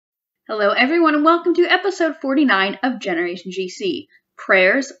Hello everyone and welcome to episode 49 of Generation GC,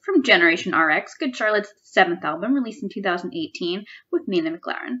 Prayers from Generation RX, Good Charlotte's 7th album released in 2018 with Nina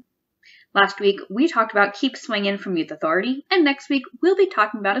McLarren. Last week we talked about Keep Swingin' from Youth Authority, and next week we'll be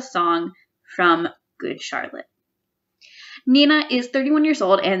talking about a song from Good Charlotte. Nina is 31 years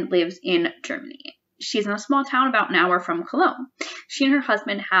old and lives in Germany. She's in a small town about an hour from Cologne. She and her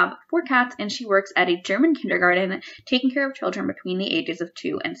husband have 4 cats, and she works at a German kindergarten taking care of children between the ages of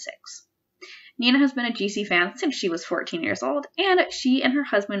 2 and 6. Nina has been a GC fan since she was 14 years old, and she and her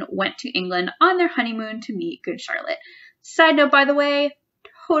husband went to England on their honeymoon to meet Good Charlotte. Side note, by the way,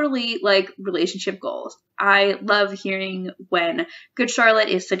 totally like relationship goals. I love hearing when Good Charlotte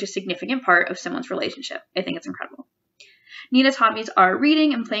is such a significant part of someone's relationship. I think it's incredible. Nina's hobbies are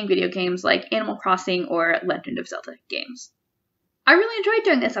reading and playing video games like Animal Crossing or Legend of Zelda games. I really enjoyed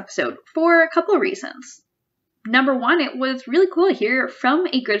doing this episode for a couple of reasons. Number one, it was really cool to hear from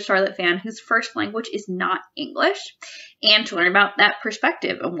a Good Charlotte fan whose first language is not English, and to learn about that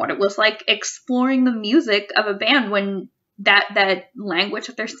perspective and what it was like exploring the music of a band when that language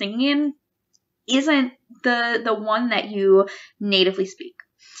that they're singing in isn't the one that you natively speak.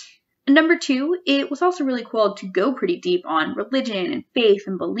 Number two, it was also really cool to go pretty deep on religion and faith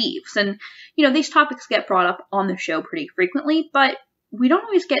and beliefs. And, these topics get brought up on the show pretty frequently, but we don't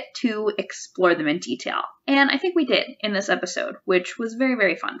always get to explore them in detail. And I think we did in this episode, which was very,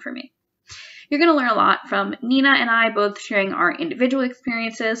 very fun for me. You're going to learn a lot from Nina and I, both sharing our individual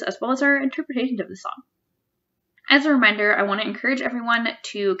experiences as well as our interpretations of the song. As a reminder, I want to encourage everyone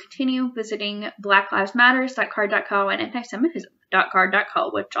to continue visiting blacklivesmatters.card.co and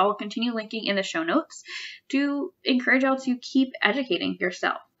antisemitism.card.co, which I'll continue linking in the show notes to encourage y'all to keep educating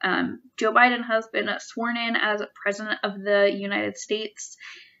yourself. Joe Biden has been sworn in as President of the United States.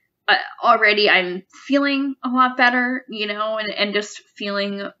 Already I'm feeling a lot better, and just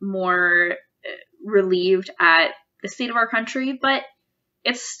feeling more relieved at the state of our country, but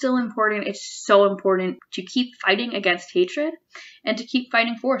it's still important. It's so important to keep fighting against hatred and to keep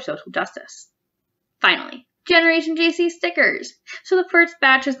fighting for social justice. Finally, Generation GC stickers. So the first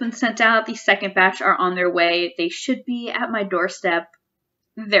batch has been sent out. The second batch are on their way. They should be at my doorstep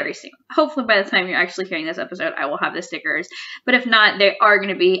very soon. Hopefully by the time you're actually hearing this episode, I will have the stickers. But if not, they are going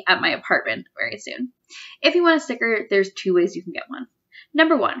to be at my apartment very soon. If you want a sticker, there's 2 ways you can get one.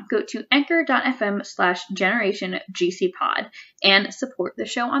 Number 1, go to anchor.fm/generationgcpod and support the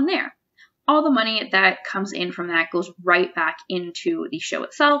show on there. All the money that comes in from that goes right back into the show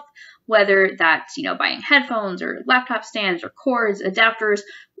itself, whether that's, buying headphones or laptop stands or cords, adapters,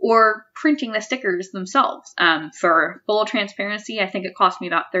 or printing the stickers themselves. For full transparency, I think it cost me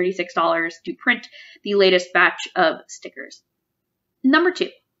about $36 to print the latest batch of stickers. Number 2,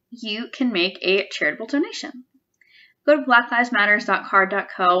 you can make a charitable donation. Go to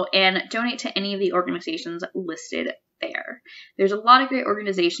blacklivesmatters.card.co and donate to any of the organizations listed there. There's a lot of great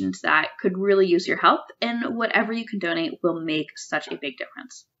organizations that could really use your help, and whatever you can donate will make such a big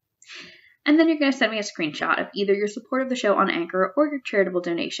difference. And then you're going to send me a screenshot of either your support of the show on Anchor or your charitable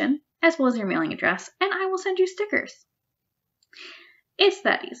donation, as well as your mailing address, and I will send you stickers. It's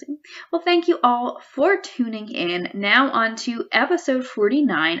that easy. Well, thank you all for tuning in. Now on to episode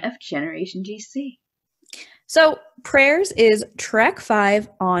 49 of Generation GC. So, Prayers is track 5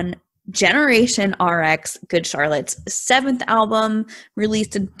 on Generation RX, Good Charlotte's 7th album,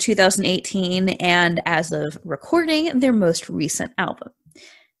 released in 2018, and as of recording, their most recent album.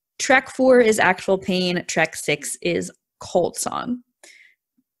 Track 4 is Actual Pain, track 6 is Cold Song.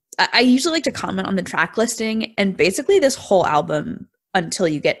 I usually like to comment on the track listing, and basically this whole album, until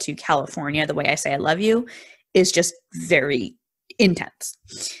you get to California, the way I say I love you, is just very intense.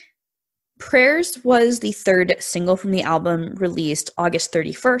 Prayers was the 3rd single from the album, released August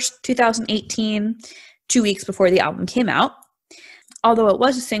 31st, 2018, 2 weeks before the album came out. Although it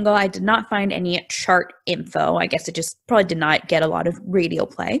was a single, I did not find any chart info. I guess it just probably did not get a lot of radio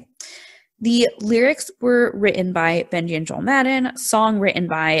play. The lyrics were written by Benji and Joel Madden, song written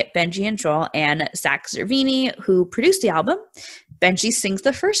by Benji and Joel and Zach Zervini, who produced the album. Benji sings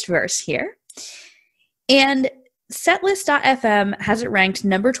the first verse here. And Setlist.fm has it ranked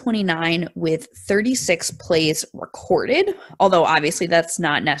number 29 with 36 plays recorded, although obviously that's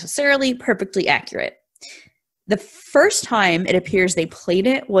not necessarily perfectly accurate. The first time it appears they played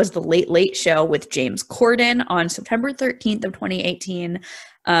it was the Late Late Show with James Corden on September 13th of 2018,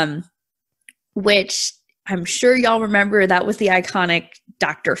 which I'm sure y'all remember. That was the iconic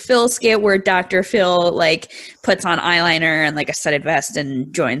Dr. Phil skit where Dr. Phil puts on eyeliner and a studded vest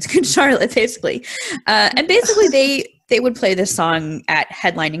and joins Good Charlotte, basically. And basically they would play this song at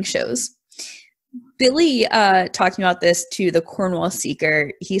headlining shows. Billy, talking about this to the Cornwall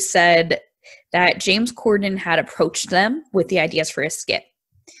Seeker, he said that James Corden had approached them with the ideas for a skit.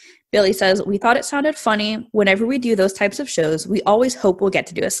 Billy says, "We thought it sounded funny. Whenever we do those types of shows, we always hope we'll get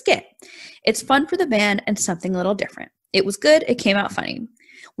to do a skit. It's fun for the band and something a little different. It was good. It came out funny.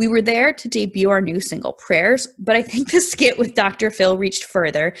 We were there to debut our new single, Prayers, but I think the skit with Dr. Phil reached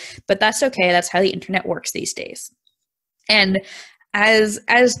further, but that's okay. That's how the internet works these days." And as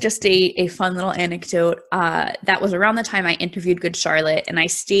just a fun little anecdote, that was around the time I interviewed Good Charlotte, and I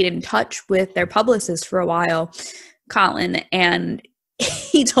stayed in touch with their publicist for a while, Colin, and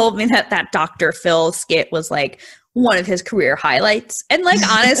he told me that Dr. Phil skit was like one of his career highlights. And like,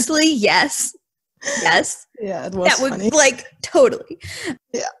 honestly, yes. Yeah, it was funny. Like, totally.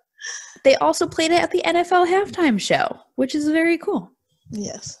 Yeah. They also played it at the NFL halftime show, which is very cool.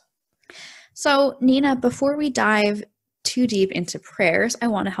 Yes. So, Nina, before we dive too deep into Prayers, I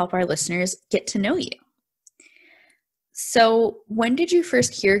want to help our listeners get to know you. So, when did you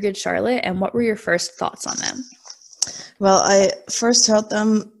first hear Good Charlotte, and what were your first thoughts on them? Well, I first heard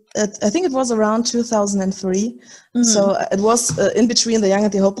them, I think it was around 2003. Mm-hmm. So it was in between The Young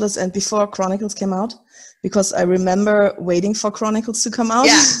and the Hopeless and before Chronicles came out, because I remember waiting for Chronicles to come out.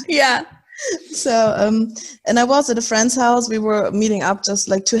 Yeah. So, and I was at a friend's house. We were meeting up just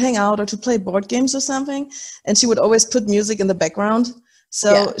like to hang out or to play board games or something. And she would always put music in the background.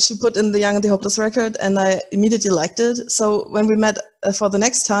 So she put in The Young and the Hopeless record, and I immediately liked it. So when we met for the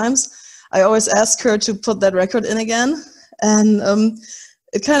next times, I always asked her to put that record in again. And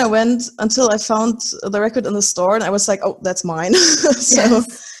it kind of went until I found the record in the store, and I was like, oh, that's mine. So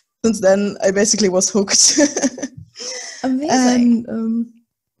since then, I basically was hooked. Amazing. And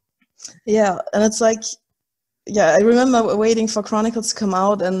and it's like, I remember waiting for Chronicles to come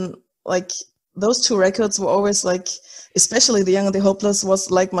out, and like those two records were always like, especially The Young and the Hopeless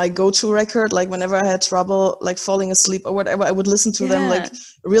was like my go-to record. Like whenever I had trouble like falling asleep or whatever, I would listen to them like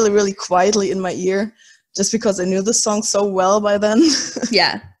really, really quietly in my ear, just because I knew the song so well by then.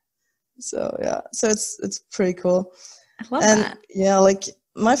 Yeah. So it's pretty cool. I love that. Yeah, like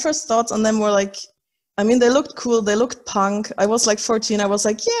my first thoughts on them were like, I mean, they looked cool. They looked punk. I was like 14. I was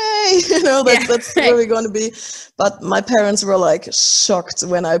like, yay, that's where we're going to be. But my parents were like shocked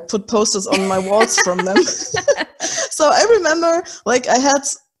when I put posters on my walls from them. So I remember like I had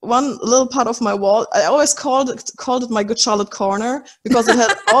one little part of my wall. I always called it my Good Charlotte corner, because it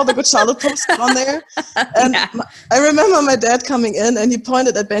had all the Good Charlotte posters on there. And I remember my dad coming in, and he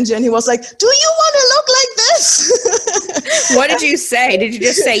pointed at Benji, and he was like, "Do you want to look like this?" What did you say? Did you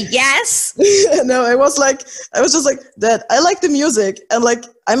just say yes? No, I was just like, "Dad, I like the music, and like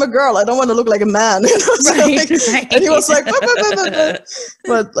I'm a girl. I don't want to look like a man." Right. And he was like,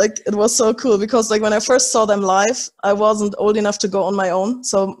 but like it was so cool, because like when I first saw them live, I wasn't old enough to go on my own,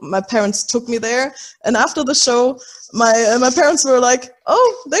 so my parents took me there. And after the show, my parents were like,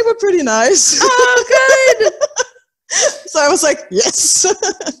 "Oh, they were pretty nice." Oh, good. So I was like, yes.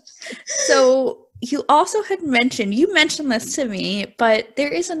 So you also had mentioned this to me, but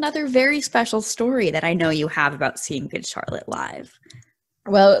there is another very special story that I know you have about seeing Good Charlotte live.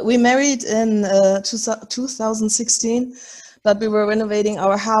 Well, we married in 2016, but we were renovating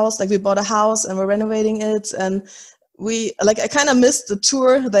our house. Like we bought a house and we're renovating it. And I kind of missed the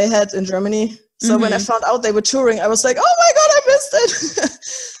tour they had in Germany. So when I found out they were touring, I was like, oh my God, I missed it.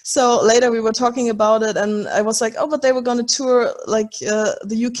 So later we were talking about it, and I was like, oh, but they were going to tour like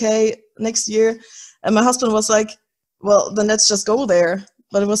the UK next year. And my husband was like, well, then let's just go there.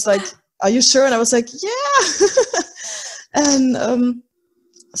 But it was like, are you sure? And I was like, yeah. And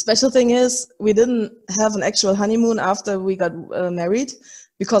special thing is, we didn't have an actual honeymoon after we got married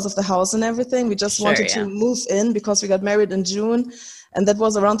because of the house and everything. We just wanted to move in because we got married in June. And that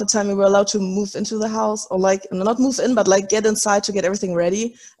was around the time we were allowed to move into the house, or like, not move in, but like get inside to get everything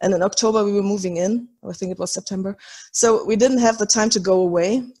ready. And in October we were moving in. I think it was September. So we didn't have the time to go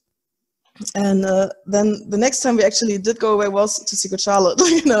away. And then the next time we actually did go away was to see Good Charlotte.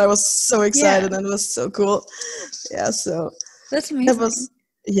 I was so excited, and it was so cool. Yeah, so that's amazing.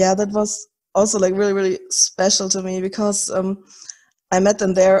 That was also like really, really special to me, because I met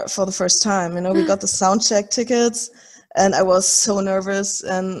them there for the first time. We got the sound check tickets, and I was so nervous.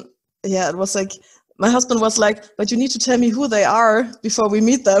 And it was like, my husband was like, but you need to tell me who they are before we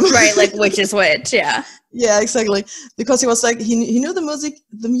meet them. Right, like which is which, yeah. Yeah, exactly. Because he was like, he knew the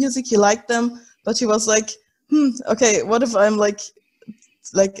music, he liked them, but he was like, okay, what if I'm like,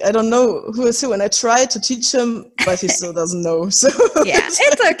 I don't know who is who. And I tried to teach him, but he still doesn't know. So yeah,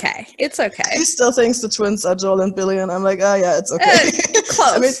 it's okay. It's okay. He still thinks the twins are Joel and Billy, and I'm like, oh yeah, it's okay.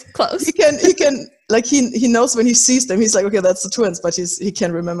 Close, I mean, close. He can, like he knows when he sees them, he's like, okay, that's the twins, but he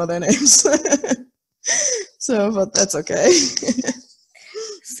can't remember their names. So, but that's okay.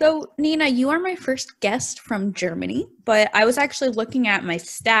 So, Nina, you are my first guest from Germany, but I was actually looking at my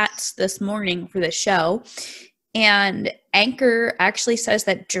stats this morning for the show, and Anchor actually says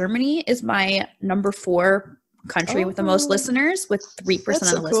that Germany is my number 4 country with the most listeners, with 3% of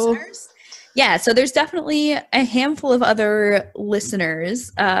the listeners. Yeah, so there's definitely a handful of other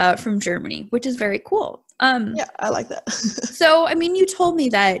listeners from Germany, which is very cool. Yeah, I like that. So, I mean, you told me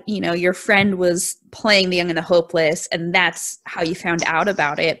that, you know, your friend was playing The Young and the Hopeless, and that's how you found out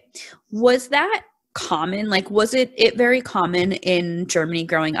about it. Was that common? Like, was it very common in Germany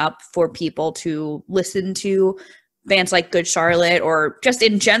growing up for people to listen to bands like Good Charlotte, or just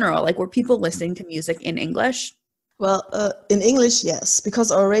in general? Like, were people listening to music in English? Well, in English, yes,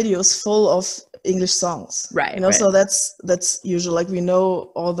 because our radio is full of English songs, right? You know, so that's usual. Like, we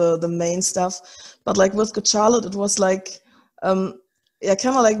know all the main stuff, but like with Good Charlotte, it was like, yeah,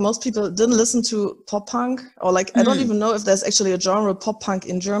 kind of like most people didn't listen to pop punk, or like I don't even know if there's actually a genre pop punk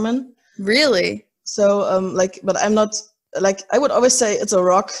in German. Really? So like, but I'm not like, I would always say it's a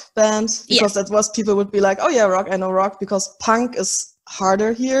rock band, because that was, people would be like, oh yeah, rock, I know rock, because punk is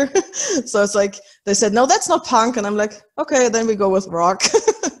harder here. So it's like they said, no, that's not punk, and I'm like, okay, then we go with rock.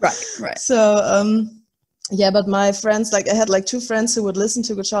 right. So yeah, but my friends, like I had like 2 friends who would listen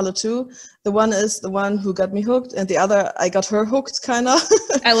to Good Charlotte too. The one is the one who got me hooked, and the other, I got her hooked, kind of.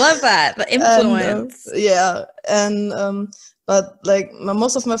 I love that, the influence. But like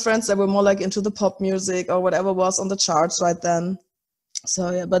most of my friends, they were more like into the pop music or whatever was on the charts right then.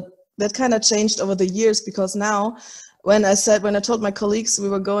 So yeah, but that kind of changed over the years, because now when I told my colleagues we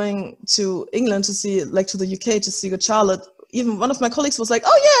were going to England to see, like to the UK to see Good Charlotte, even one of my colleagues was like,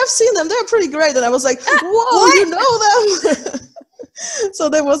 oh yeah, I've seen them, they're pretty great. And I was like, whoa, you know them? So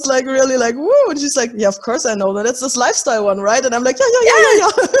they was like really like, woo. And she's like, yeah, of course I know that. It's this lifestyle one, right? And I'm like, yeah.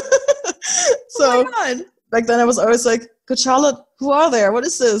 So back then I was always like, Good Charlotte, who are there? What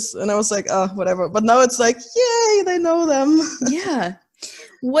is this? And I was like, oh, whatever. But now it's like, yay, they know them. Yeah.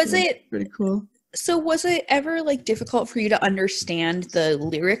 Was it pretty cool? So was it ever like difficult for you to understand the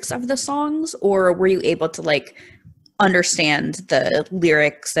lyrics of the songs, or were you able to like understand the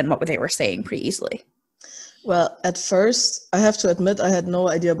lyrics and what they were saying pretty easily? Well, at first, I have to admit, I had no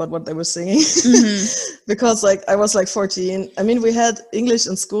idea about what they were singing, because like I was like 14. I mean, we had English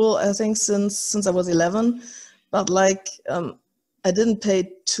in school, I think, since I was 11, but like I didn't pay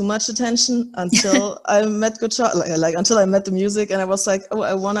too much attention until I met Good Charlotte, like until I met the music, and I was like, oh,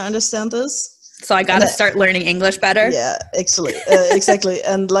 I want to understand this. So I got to start learning English better. Yeah, actually, exactly.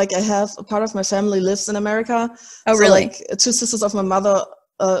 And like I have a part of my family lives in America. Oh, so really? Like 2 sisters of my mother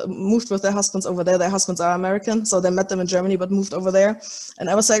moved with their husbands over there. Their husbands are American, so they met them in Germany but moved over there. And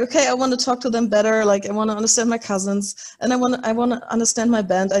I was like, okay, I want to talk to them better. Like I want to understand my cousins, and I want to understand my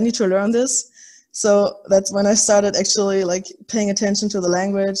band. I need to learn this. So that's when I started actually like paying attention to the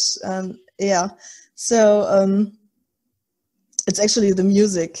language. And yeah, so it's actually the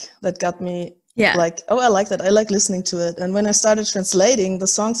music that got me. Yeah. Like, oh, I like that. I like listening to it. And when I started translating the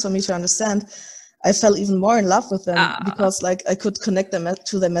songs for me to understand, I fell even more in love with them, because like I could connect them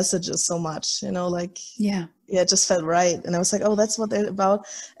to their messages so much, you know, like, yeah, it just felt right. And I was like, oh, that's what they're about.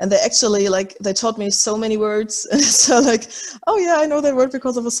 And they actually like, they taught me so many words. And so like, oh yeah, I know that word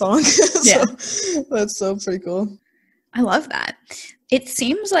because of a song. Yeah. So that's so pretty cool. I love that. It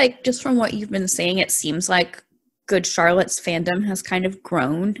seems like, just from what you've been saying, it seems like Good Charlotte's fandom has kind of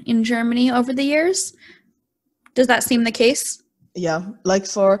grown in Germany over the years. Does that seem the case? Yeah, like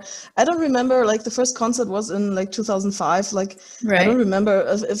I don't remember, like the first concert was in like 2005. Like, right. I don't remember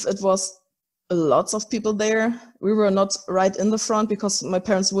if it was lots of people there. We were not right in the front because my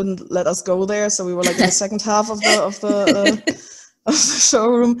parents wouldn't let us go there. So we were like in the second half of the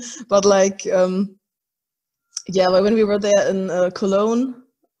showroom. But like, yeah, but when we were there in Cologne,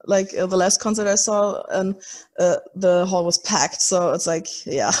 like the last concert I saw, and the hall was packed. So it's like,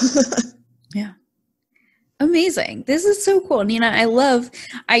 yeah. Yeah. Amazing. This is so cool. Nina,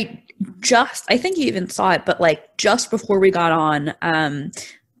 I think you even saw it, but like just before we got on,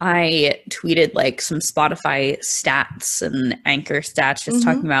 I tweeted like some Spotify stats and Anchor stats, just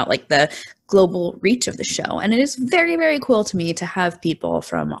talking about like the global reach of the show. And it is very, very cool to me to have people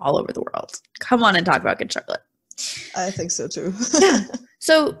from all over the world come on and talk about Good Charlotte. I think so too. Yeah.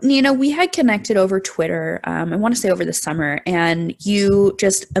 So, Nina, we had connected over Twitter, I want to say over the summer, and you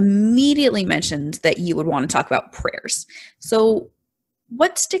just immediately mentioned that you would want to talk about prayers. So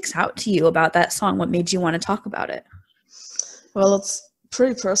what sticks out to you about that song? What made you want to talk about it? Well, it's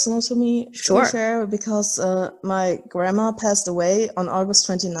pretty personal to me, to be fair, because my grandma passed away on August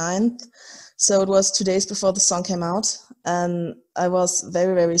 29th. So it was 2 days before the song came out, and I was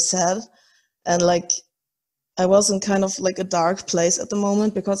very, very sad. And like, I was in kind of like a dark place at the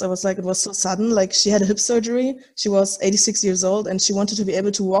moment because I was like, it was so sudden. Like she had a hip surgery. She was 86 years old and she wanted to be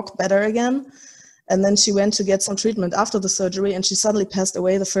able to walk better again. And then she went to get some treatment after the surgery and she suddenly passed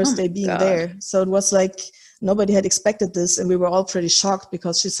away the first day being there. So it was like, nobody had expected this. And we were all pretty shocked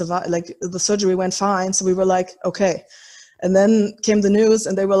because she survived, like the surgery went fine. So we were like, okay. And then came the news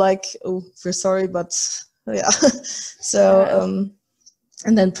and they were like, oh, we're sorry, but yeah. So,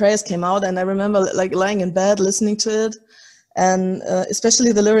 and then Prayers came out and I remember like lying in bed listening to it and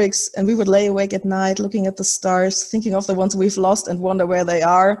especially the lyrics, and we would lay awake at night looking at the stars, thinking of the ones we've lost and wonder where they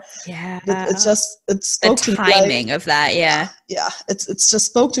are. Yeah. It spoke the to me timing of that. Yeah. Yeah. It's just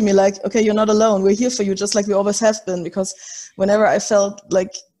spoke to me like, okay, you're not alone. We're here for you just like we always have been. Because whenever I felt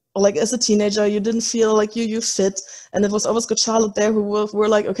like as a teenager, you didn't feel like you fit. And it was always Good Charlotte there who were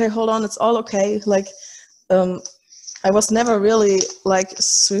like, okay, hold on, it's all okay. Like, I was never really like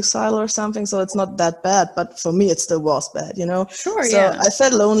suicidal or something, so it's not that bad. But for me, it still was bad, you know? Sure, so yeah. I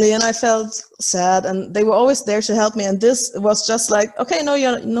felt lonely and I felt sad, and they were always there to help me. And this was just like, okay, now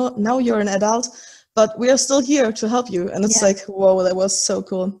you're an adult, but we are still here to help you. And it's like, whoa, that was so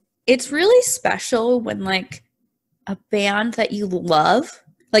cool. It's really special when like a band that you love,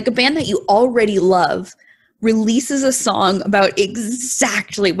 like a band that you already love, releases a song about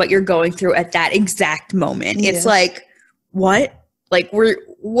exactly what you're going through at that exact moment. It's like, what? Like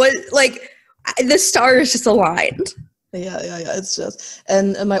the stars just aligned. Yeah. It's just,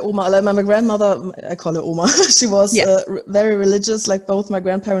 and my Oma, like my grandmother, I call her Oma. She was very religious, like both my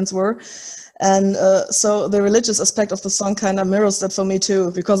grandparents were. And so the religious aspect of the song kind of mirrors that for me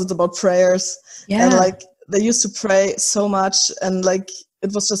too, because it's about prayers. Yeah. And like they used to pray so much, and like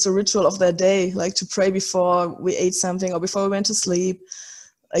it was just a ritual of their day, like to pray before we ate something or before we went to sleep.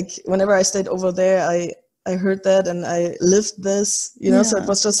 Like whenever I stayed over there, I heard that and I lived this, you know, so it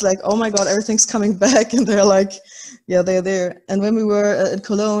was just like, oh my God, everything's coming back. And they're like, yeah, they're there. And when we were in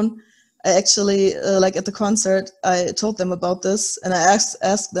Cologne, I actually, like at the concert, I told them about this and I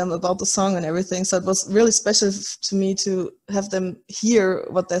asked them about the song and everything. So it was really special to me to have them hear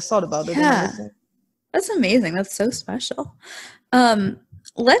what they thought about it. And everything. That's amazing. That's so special.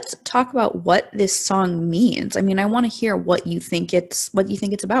 Let's talk about what this song means. I mean, I want to hear what you think it's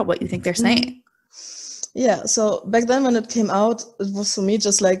about, what you think they're saying. Yeah, so back then when it came out, it was for me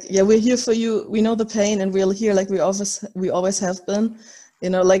just like, yeah, we're here for you. We know the pain and we're here like we always have been, you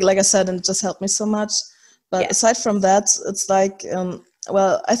know, like I said, and it just helped me so much. But aside from that, it's like,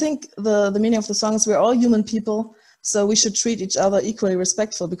 well, I think the meaning of the song is we're all human people, so we should treat each other equally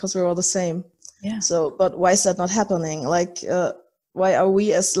respectful because we're all the same. Yeah. So, but why is that not happening? Like, why are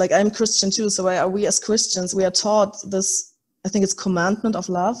we as, like, I'm Christian too, so why are we as Christians, we are taught this, I think it's commandment of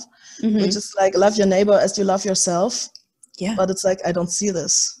love, which is like, love your neighbor as you love yourself. Yeah. But it's like, I don't see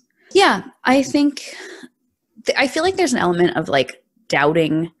this. Yeah, I feel like there's an element of like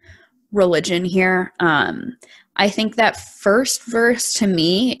doubting religion here. I think that first verse to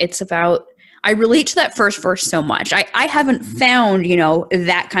me, it's about, I relate to that first verse so much. I haven't found, you know,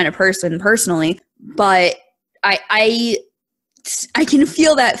 that kind of person personally, but I can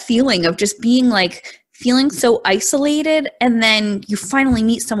feel that feeling of just being like, feeling so isolated, and then you finally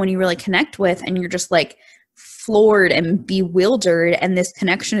meet someone you really connect with and you're just like floored and bewildered, and this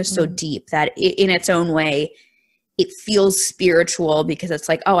connection is so deep that in its own way it feels spiritual because it's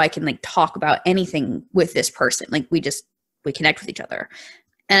like, oh, I can like talk about anything with this person, like we connect with each other.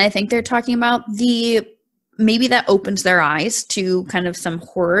 And I think they're talking about maybe that opens their eyes to kind of some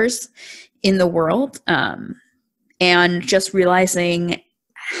horrors in the world, and just realizing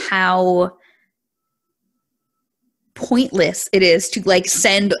how pointless it is to like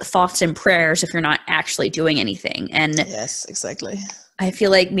send thoughts and prayers if you're not actually doing anything. And yes, exactly. I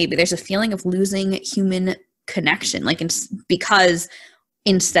feel like maybe there's a feeling of losing human connection, like because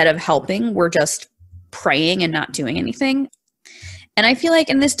instead of helping, we're just praying and not doing anything. And I feel like,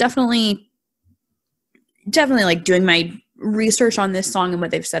 and this definitely like doing my research on this song and what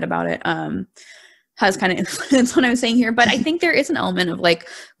they've said about it has kind of influenced what I'm saying here. But I think there is an element of like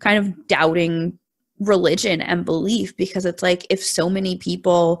kind of doubting religion and belief, because it's like, if so many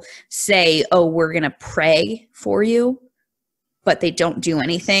people say, oh, we're going to pray for you, but they don't do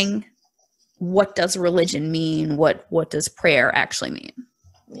anything, what does religion mean? What does prayer actually mean?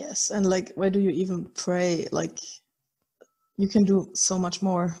 Yes. And like, where do you even pray? Like, you can do so much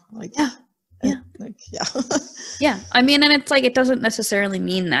more. Like, yeah. Yeah. I mean, and it's like, it doesn't necessarily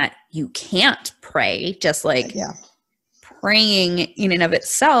mean that you can't pray, just like praying in and of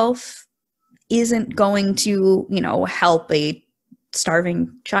itself isn't going to, you know, help a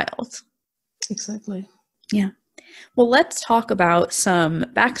starving child. Exactly. Yeah. Well, let's talk about some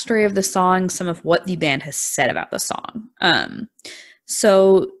backstory of the song, some of what the band has said about the song.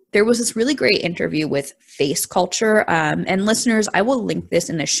 So there was this really great interview with Face Culture, and listeners, I will link this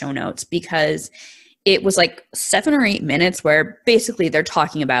in the show notes because it was like 7 or 8 minutes where basically they're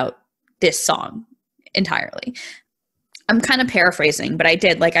talking about this song entirely. I'm kind of paraphrasing, but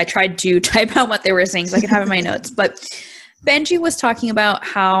I tried to type out what they were saying so I could have it in my notes. But Benji was talking about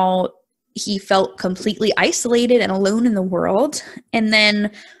how he felt completely isolated and alone in the world. And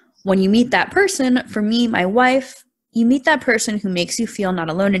then when you meet that person, for me, my wife, you meet that person who makes you feel not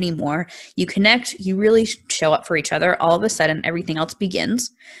alone anymore. You connect, you really show up for each other. All of a sudden, everything else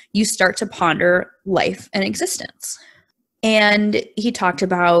begins. You start to ponder life and existence. And he talked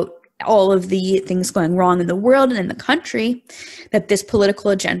about all of the things going wrong in the world and in the country, that this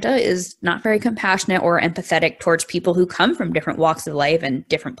political agenda is not very compassionate or empathetic towards people who come from different walks of life and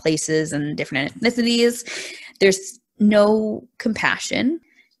different places and different ethnicities. There's no compassion.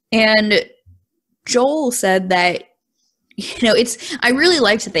 And Joel said that, I really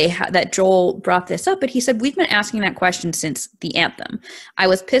liked that that Joel brought this up, but he said, we've been asking that question since the anthem. I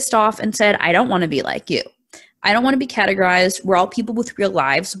was pissed off and said, I don't want to be like you. I don't want to be categorized. We're all people with real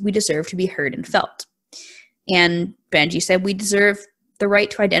lives. We deserve to be heard and felt. And Benji said we deserve the right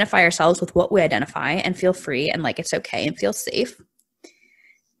to identify ourselves with what we identify and feel free and like it's okay and feel safe.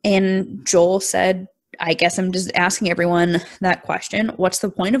 And Joel said, I guess I'm just asking everyone that question. What's the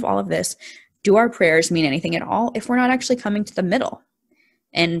point of all of this? Do our prayers mean anything at all if we're not actually coming to the middle?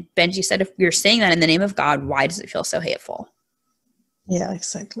 And Benji said, if you're saying that in the name of God, why does it feel so hateful? Yeah,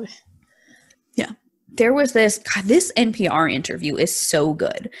 exactly. Yeah. There was this NPR interview is so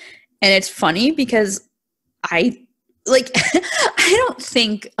good. And it's funny because I don't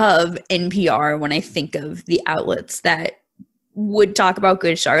think of NPR when I think of the outlets that would talk about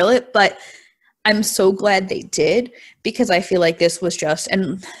Good Charlotte, but I'm so glad they did because I feel like this was just,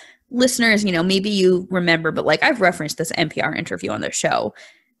 and listeners, maybe you remember, but I've referenced this NPR interview on the show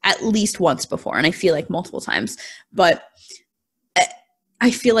at least once before, and I feel like multiple times, but I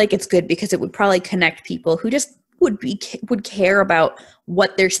feel like it's good because it would probably connect people who just would care about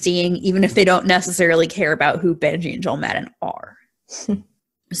what they're seeing, even if they don't necessarily care about who Benji and Joel Madden are.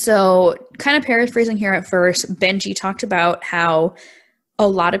 So kind of paraphrasing here at first, Benji talked about how a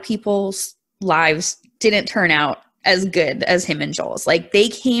lot of people's lives didn't turn out as good as him and Joel's. They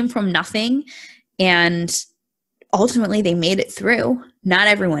came from nothing and ultimately they made it through. Not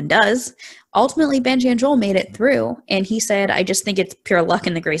everyone does. Ultimately, Benji and Joel made it through. And he said, I just think it's pure luck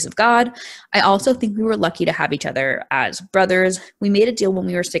and the grace of God. I also think we were lucky to have each other as brothers. We made a deal when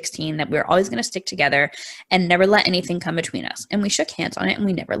we were 16 that we were always going to stick together and never let anything come between us. And we shook hands on it and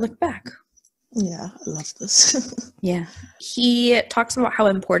we never looked back. Yeah, I love this. Yeah. He talks about how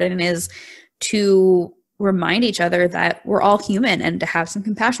important it is to remind each other that we're all human and to have some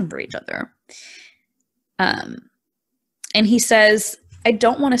compassion for each other. And he says, I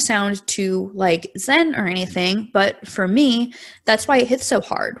don't want to sound too Zen or anything, but for me, that's why it hits so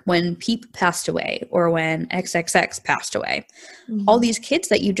hard when Peep passed away or when XXX passed away. Mm-hmm. All these kids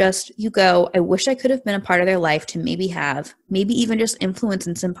that you go, I wish I could have been a part of their life to maybe even just influence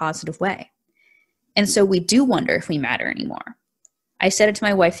in some positive way. And so we do wonder if we matter anymore. I said it to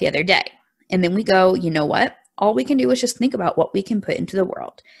my wife the other day, and then we go, you know what? All we can do is just think about what we can put into the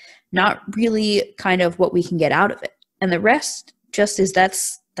world, not really kind of what we can get out of it. And the rest just is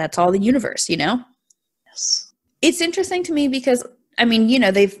that's all the universe, Yes. It's interesting to me because,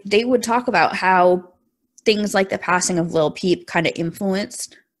 they would talk about how things like the passing of Lil Peep kind of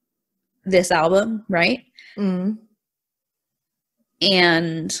influenced this album, right? Mm.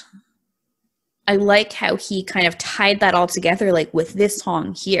 And I like how he kind of tied that all together, with this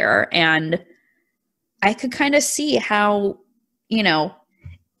song here. And I could kind of see how,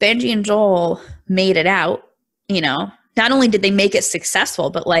 Benji and Joel made it out, Not only did they make it successful,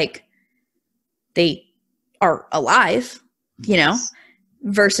 but they are alive,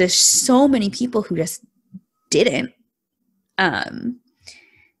 versus so many people who just didn't. And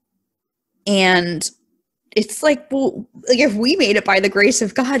it's if we made it by the grace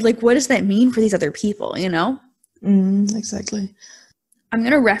of God, what does that mean for these other people, Exactly. I'm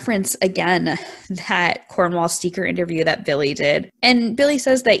going to reference again that Cornwall Steaker interview that Billy did. And Billy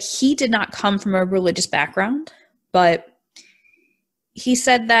says that he did not come from a religious background, but he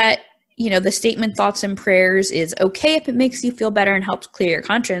said that, the statement thoughts and prayers is okay if it makes you feel better and helps clear your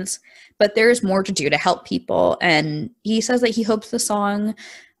conscience, but there is more to do to help people. And he says that he hopes the song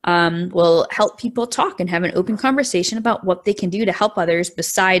will help people talk and have an open conversation about what they can do to help others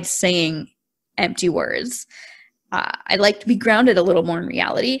besides saying empty words. I like to be grounded a little more in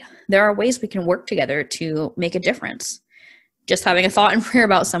reality. There are ways we can work together to make a difference. Just having a thought and prayer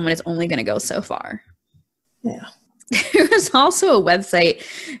about someone is only going to go so far. Yeah. There was also a website,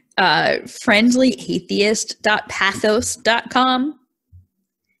 friendlyatheist.pathos.com,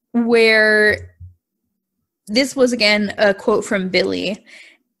 where this was, again, a quote from Billy.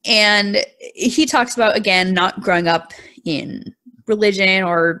 And he talks about, again, not growing up in religion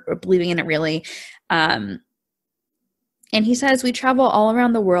or believing in it really. And he says, we travel all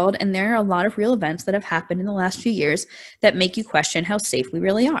around the world, and there are a lot of real events that have happened in the last few years that make you question how safe we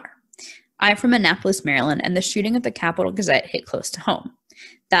really are. I'm from Annapolis, Maryland, and the shooting at the Capitol Gazette hit close to home.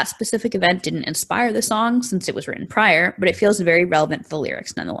 That specific event didn't inspire the song since it was written prior, but it feels very relevant to the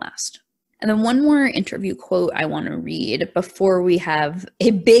lyrics nonetheless. And then one more interview quote I want to read before we have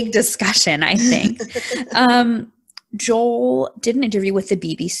a big discussion, I think. Joel did an interview with the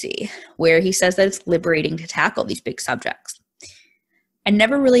BBC where he says that it's liberating to tackle these big subjects. I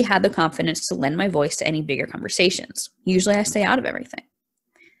never really had the confidence to lend my voice to any bigger conversations. Usually I stay out of everything.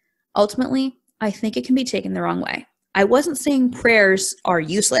 Ultimately, I think it can be taken the wrong way. I wasn't saying prayers are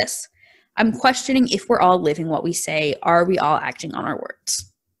useless. I'm questioning if we're all living what we say. Are we all acting on our words?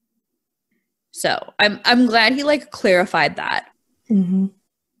 So I'm glad he clarified that. Mm-hmm.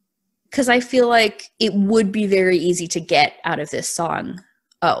 Because I feel like it would be very easy to get out of this song,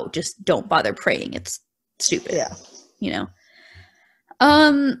 oh, just don't bother praying. It's stupid. Yeah.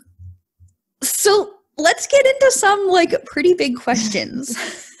 So let's get into some pretty big questions.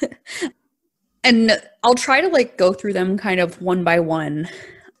 And I'll try to go through them kind of one by one,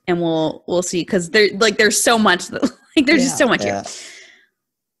 and we'll see, because there's so much there's just so much here.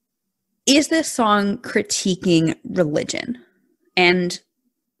 Is this song critiquing religion? And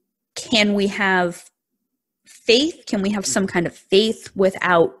can we have faith? Can we have some kind of faith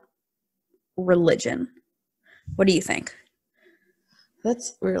without religion? What do you think?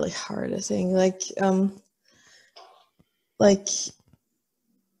 That's really hard, I think.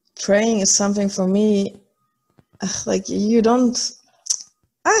 Praying is something for me, you don't,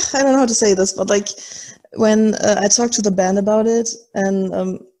 I don't know how to say this, but when I talked to the band about it,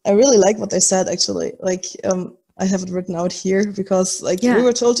 and I really like what they said, actually. I have it written out here because we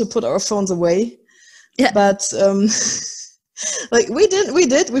were told to put our phones away. Yeah. But we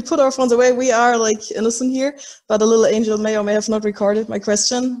put our phones away. We are innocent here, but a little angel may or may have not recorded my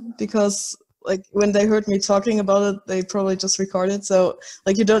question, because when they heard me talking about it, they probably just recorded. So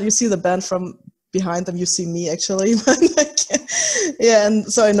you see the band from behind them, you see me actually. Yeah, and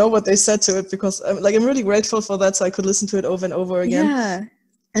so I know what they said to it, because I'm really grateful for that, so I could listen to it over and over again. Yeah.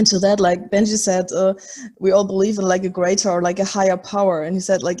 And to that, Benji said, we all believe in a greater or a higher power. And he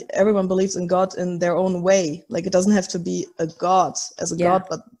said, everyone believes in God in their own way. It doesn't have to be a God as a God,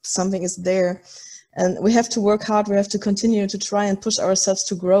 but something is there. And we have to work hard. We have to continue to try and push ourselves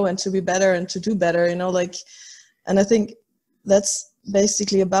to grow and to be better and to do better, and I think that's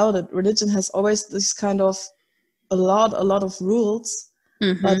basically about it. Religion has always this kind of a lot of rules,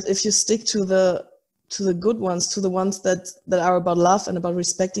 but if you stick to the good ones, to the ones that are about love and about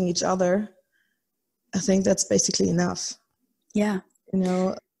respecting each other, I think that's basically enough. Yeah.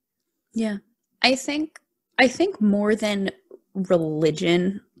 Yeah. I think more than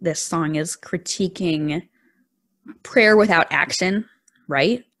religion, this song is critiquing prayer without action,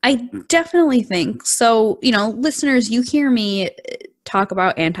 right? I definitely think so. Listeners, you hear me talk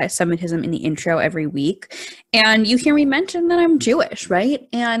about anti-Semitism in the intro every week, and you hear me mention that I'm Jewish, right?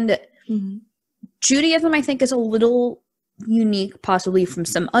 And Judaism, I think, is a little unique possibly from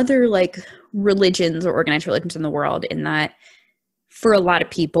some other religions or organized religions in the world, in that for a lot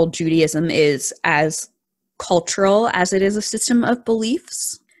of people, Judaism is as cultural as it is a system of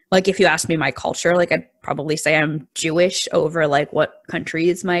beliefs. If you ask me my culture, I'd probably say I'm Jewish over what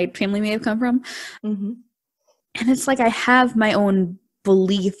countries my family may have come from. And it's I have my own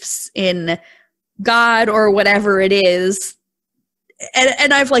beliefs in God or whatever it is.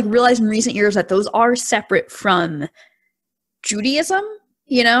 And I've realized in recent years that those are separate from Judaism,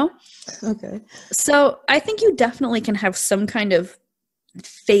 Okay. So I think you definitely can have some kind of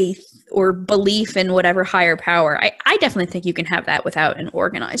faith or belief in whatever higher power. I definitely think you can have that without an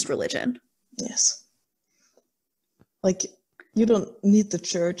organized religion. Yes. You don't need the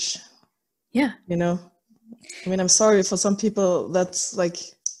church. Yeah. I'm sorry for some people that's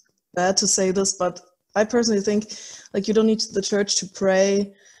bad to say this, but I personally think you don't need the church to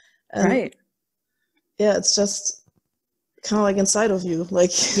pray. And right. Yeah, it's just kind of inside of you.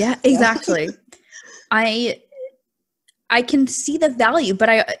 Yeah, exactly. I can see the value,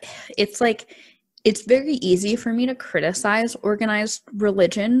 but it's very easy for me to criticize organized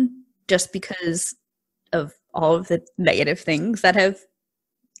religion just because of all of the negative things that have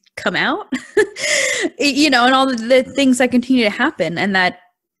come out, and all the things that continue to happen, and that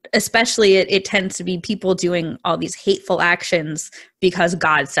especially it tends to be people doing all these hateful actions because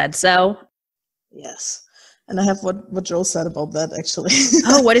God said so. Yes. And I have what Joel said about that, actually.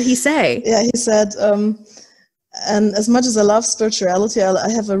 Oh, what did he say? Yeah, he said, and as much as I love spirituality, I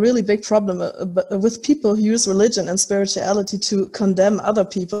have a really big problem with people who use religion and spirituality to condemn other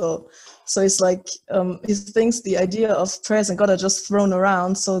people. So it's like, he thinks the idea of prayers and God are just thrown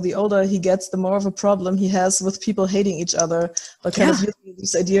around. So the older he gets, the more of a problem he has with people hating each other, but kind of using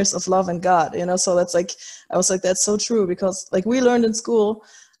these ideas of love and God, So that's like, I was like, that's so true, because like we learned in school,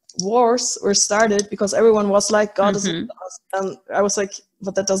 wars were started because everyone was like, God is with us. And I was like,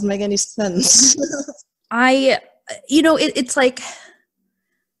 but that doesn't make any sense. It's like,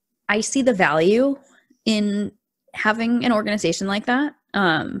 I see the value in having an organization like that.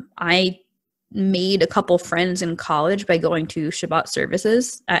 I made a couple friends in college by going to Shabbat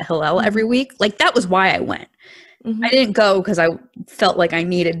services at Hillel every week. Like, that was why I went. I didn't go because I felt like I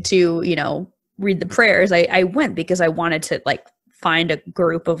needed to, read the prayers. I went because I wanted to like find a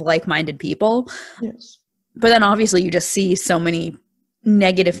group of like-minded people. Yes. But then obviously you just see so many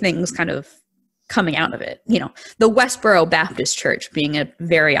negative things kind of coming out of it. The Westboro Baptist Church being a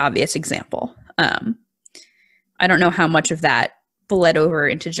very obvious example. I don't know how much of that bled over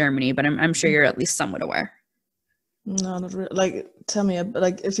into Germany, but I'm sure you're at least somewhat aware. No, not really. Like, tell me,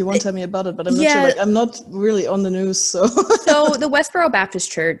 like, if you want to tell me about it, but I'm not sure. Like, I'm not really on the news, so. So the Westboro Baptist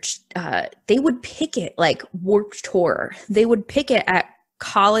Church, they would picket like Warped Tour. They would picket at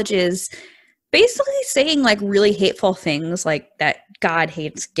colleges, basically saying like really hateful things, like that God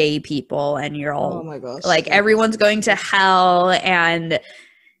hates gay people, and you're all, oh my gosh, like everyone's going to hell, and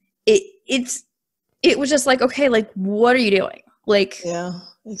it was just like, okay, like what are you doing? Like, yeah,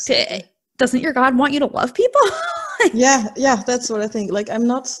 exactly. Doesn't your God want you to love people? yeah, that's what I think. Like, I'm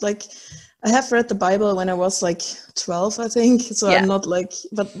not like, I have read the Bible when I was like 12, I think. So I'm not like,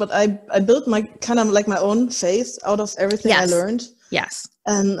 but I built my kind of like my own faith out of everything I learned. Yes.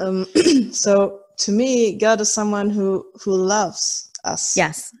 And so to me, God is someone who loves us.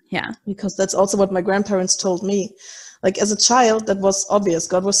 Yes. Yeah. Because that's also what my grandparents told me. Like, as a child, that was obvious.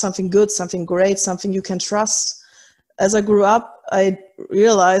 God was something good, something great, something you can trust. As I grew up, I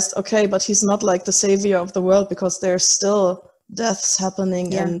realized, okay, but he's not like the savior of the world, because there's still deaths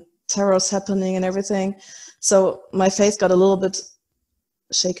happening and terrors happening and everything. So my faith got a little bit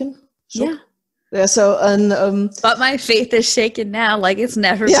shaken. Yeah. Yeah. So, and but my faith is shaken now, like it's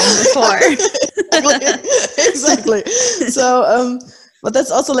never been before. Exactly. So, but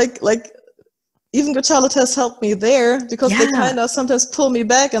that's also like even Good Charlotte has helped me there, because they kind of sometimes pull me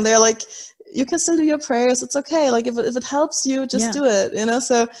back, and they're like, you can still do your prayers. It's okay. Like, if it helps you, just do it,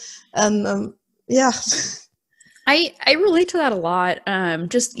 So, and I relate to that a lot.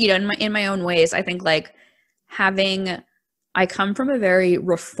 Just, in my own ways, I think like I come from a very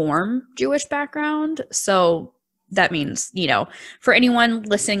Reform Jewish background. So that means, for anyone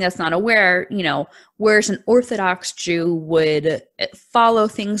listening that's not aware, whereas an Orthodox Jew would follow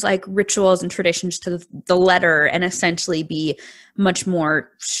things like rituals and traditions to the letter and essentially be much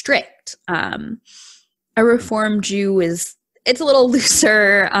more strict. A Reform Jew it's a little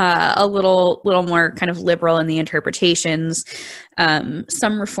looser, a little more kind of liberal in the interpretations.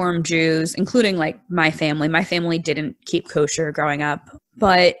 Some Reform Jews, including like my family didn't keep kosher growing up,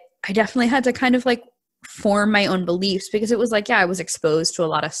 but I definitely had to kind of like form my own beliefs, because it was like, I was exposed to a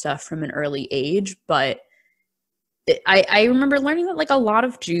lot of stuff from an early age, but I remember learning that like a lot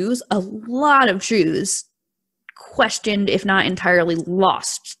of Jews questioned, if not entirely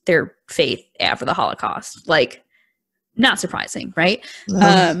lost their faith after the Holocaust. Like, not surprising, right?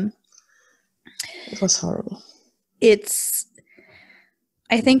 No. It was horrible.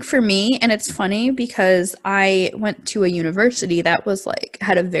 I think for me, and it's funny because I went to a university that was like,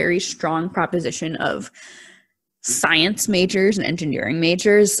 had a very strong proposition of science majors and engineering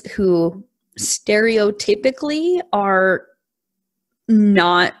majors who stereotypically are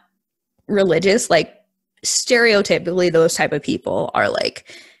not religious. Like, stereotypically, those type of people are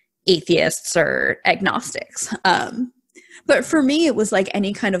like atheists or agnostics. But for me, it was like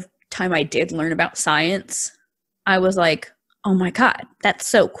any kind of time I did learn about science, I was like, oh my God, that's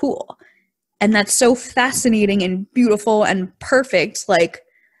so cool. And that's so fascinating and beautiful and perfect. Like,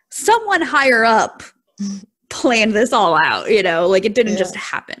 someone higher up planned this all out, like it didn't just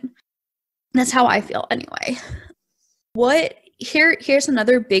happen. That's how I feel anyway. Here's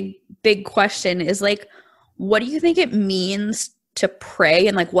another big question is like, what do you think it means to pray,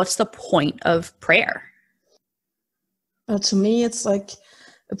 and like, what's the point of prayer? To me, it's like,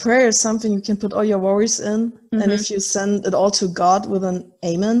 a prayer is something you can put all your worries in. And if you send it all to God with an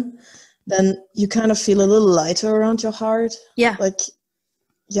amen, then you kind of feel a little lighter around your heart. Yeah. Like,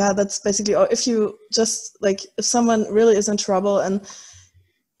 yeah, that's basically, or if you just like, if someone really is in trouble and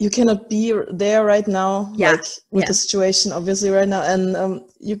you cannot be there right now, like with the situation, obviously right now, and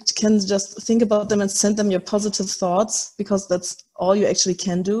you can just think about them and send them your positive thoughts, because that's all you actually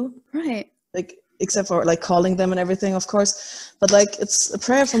can do. Right. Like, except for like calling them and everything, of course. But like, it's a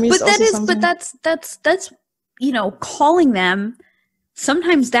prayer for me. But that's you know, calling them.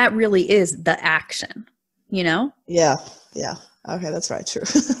 Sometimes that really is the action. You know. Yeah. Okay, that's right. True.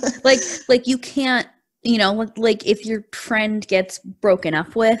 like you can't. You know, like if your friend gets broken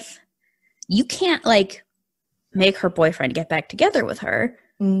up with, you can't like make her boyfriend get back together with her.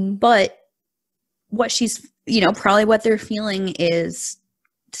 But what she's, you know, probably what they're feeling is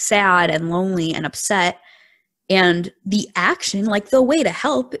sad and lonely and upset. And the action, like the way to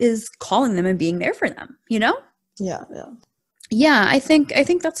help, is calling them and being there for them, you know? Yeah. Yeah, I think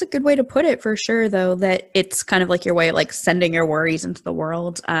that's a good way to put it, for sure, though, that it's kind of like your way of like sending your worries into the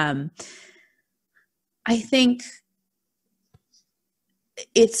world. I think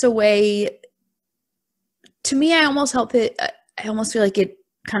it's a way, to me, I almost feel like it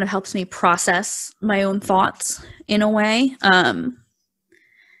kind of helps me process my own thoughts in a way. And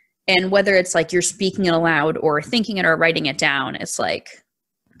whether it's like you're speaking it aloud or thinking it or writing it down, it's like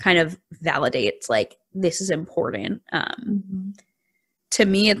kind of validates like, this is important. To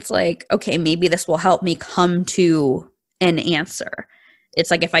me, it's like, okay, maybe this will help me come to an answer. It's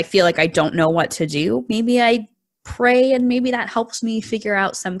like, if I feel like I don't know what to do, maybe I pray, and maybe that helps me figure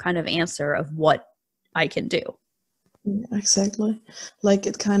out some kind of answer of what I can do. Exactly. Like,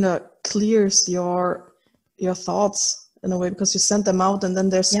 it kind of clears your thoughts in a way, because you send them out and then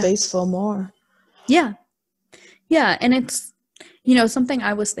there's space for more. Yeah. And it's, you know, something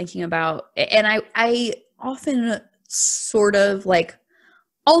I was thinking about, and I often sort of like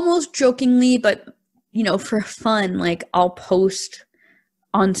almost jokingly, but, you know, for fun, like I'll post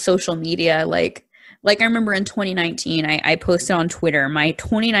on social media, like I remember in 2019, I posted on Twitter my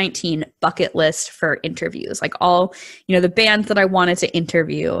 2019 bucket list for interviews, like all, you know, the bands that I wanted to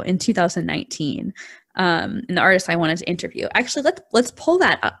interview in 2019, and the artists I wanted to interview. Actually, let's pull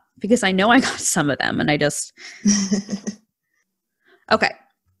that up, because I know I got some of them, and I just okay.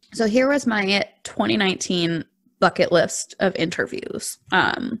 So here was my 2019 bucket list of interviews,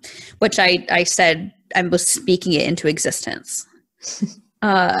 which I said I was speaking it into existence.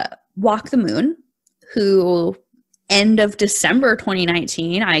 Walk the Moon, who end of December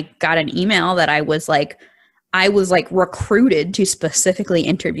 2019, I got an email that I was like recruited to specifically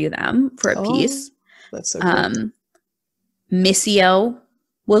interview them for a piece. That's so cool. Missio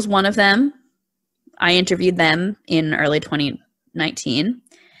was one of them. I interviewed them in early 2019.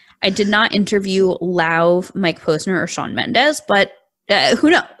 I did not interview Lauv, Mike Posner, or Shawn Mendes, but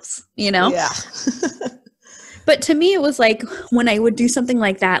who knows, you know? Yeah. But to me, it was like when I would do something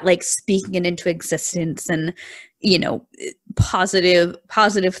like that, like speaking it into existence and, you know, positive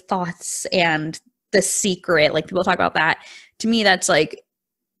thoughts and The Secret, like people talk about that. To me, that's like,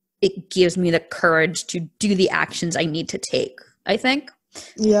 it gives me the courage to do the actions I need to take, I think.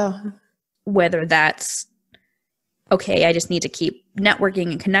 Yeah. Whether that's, okay, I just need to keep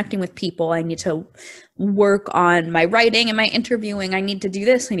networking and connecting with people. I need to work on my writing and my interviewing. I need to do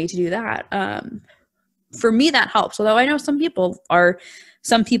this. I need to do that. For me, that helps. Although I know some people are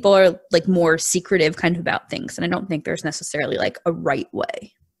like more secretive kind of about things. And I don't think there's necessarily like a right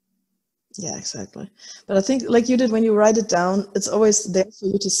way. Yeah, exactly. But I think like you did, when you write it down, it's always there for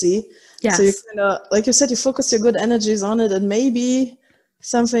you to see. Yes. So you kind of, like you said, you focus your good energies on it, and maybe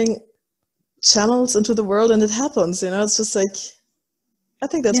something channels into the world and it happens, you know. It's just like, I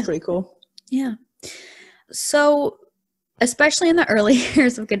think that's pretty cool. Yeah. So especially in the early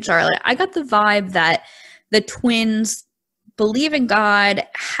years of Good Charlotte, I got the vibe that the twins believe in God,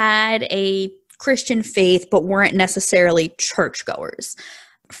 had a Christian faith, but weren't necessarily churchgoers.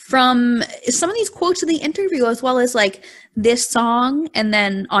 From some of these quotes in the interview, as well as like this song, and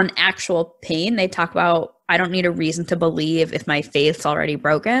then on Actual Pain, they talk about, I don't need a reason to believe if my faith's already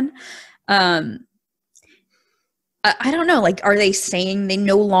broken. I don't know, like, are they saying they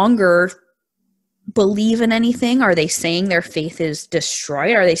no longer believe in anything? Are they saying their faith is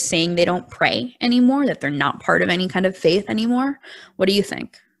destroyed? Are they saying they don't pray anymore, that they're not part of any kind of faith anymore? What do you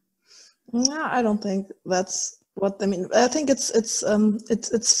think? No, I don't think that's what I mean. I think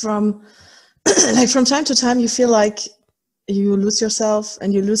it's from like from time to time you feel like you lose yourself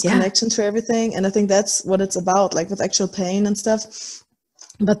and you lose connection to everything, and I think that's what it's about, like with Actual Pain and stuff.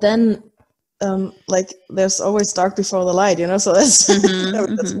 But then like there's always dark before the light, so that's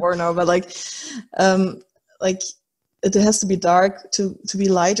that's war now, but like it has to be dark to be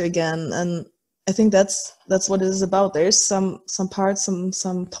light again. And I think that's what it is about. There's some parts,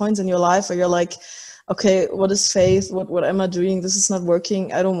 some points in your life where you're like, okay, what is faith? What am I doing? This is not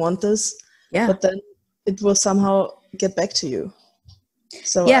working. I don't want this. Yeah. But then it will somehow get back to you.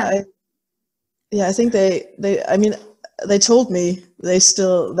 So I think they told me they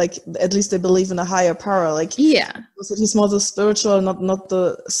still, like, at least they believe in a higher power. Like, he's more the spiritual, not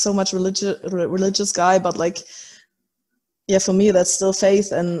the so much religious guy, but like, for me that's still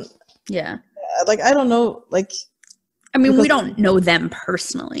faith. And like, I don't know, like, I mean, we don't know them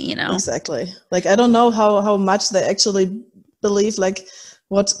personally, Exactly. Like, I don't know how much they actually believe, like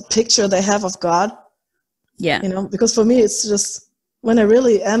what picture they have of God. Yeah. Because for me, it's just, when I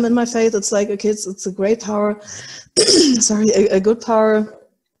really am in my faith, it's like, okay, it's a great power. Sorry, a good power.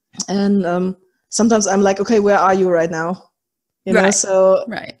 And sometimes I'm like, okay, where are you right now? So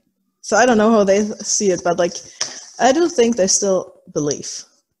I don't know how they see it, but like, I do think they still believe.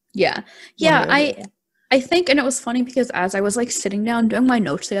 Yeah. I think, and it was funny because as I was like sitting down doing my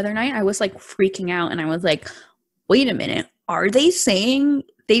notes the other night, I was like freaking out, and I was like, wait a minute, are they saying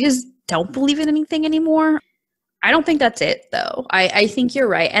they just don't believe in anything anymore? I don't think that's it, though. I think you're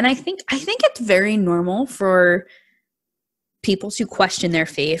right. And I think it's very normal for people to question their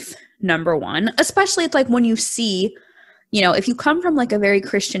faith, number one. Especially it's like when you see, if you come from like a very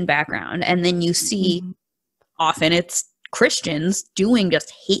Christian background and then you see often it's Christians doing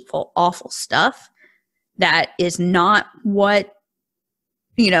just hateful, awful stuff that is not what,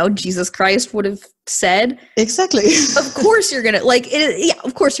 Jesus Christ would have said. Exactly. Of course you're going to,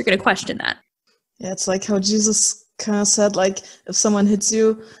 of course you're going to question that. Yeah, it's like how Jesus kind of said, like, if someone hits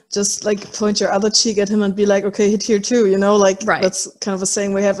you, just like point your other cheek at him and be like, okay, hit here too, That's kind of a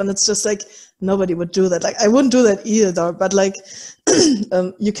saying we have. And it's just like, nobody would do that. Like, I wouldn't do that either, but like,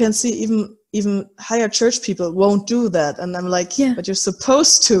 you can see even higher church people won't do that. And I'm like, but you're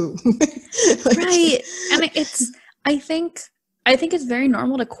supposed to. Right. And I think it's very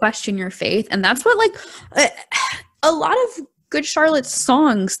normal to question your faith. And that's what, like, a lot of Good Charlotte's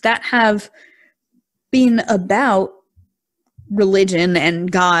songs that have been about religion and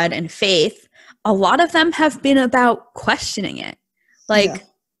God and faith, a lot of them have been about questioning it. Like,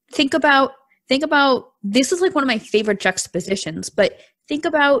 think about, this is like one of my favorite juxtapositions, but think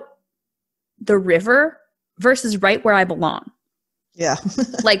about the river versus Right Where I Belong. Yeah.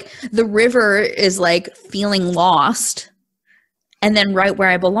 Like, the river is like feeling lost, and then Right Where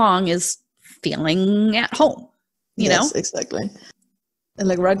I Belong is feeling at home, Yes, exactly. And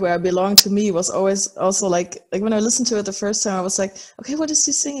like Right Where I Belong to me was always also like when I listened to it the first time, I was like, okay, what is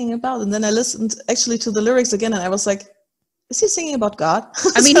he singing about? And then I listened actually to the lyrics again, and I was like, is he singing about God?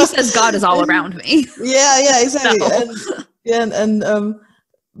 I mean, he says God is all around me. Yeah, exactly. So.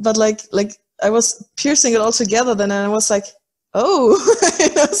 But like I was piercing it all together then, and I was like, oh,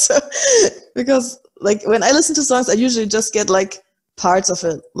 so, because like when I listen to songs, I usually just get like parts of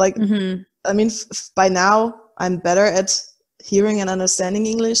it. Like, I mean, by now I'm better at hearing and understanding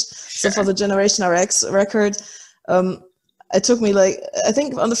English. Sure. So for the Generation RX record, it took me like, I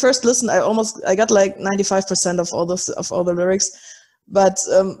think on the first listen, I got like 95% of all the lyrics. But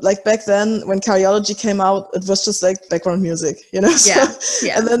like back then when Cardiology came out, it was just like background music, So,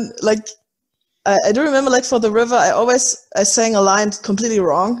 and then like, I do remember like for The River, I sang a line completely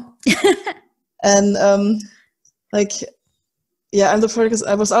wrong. And like, yeah, I'm the product.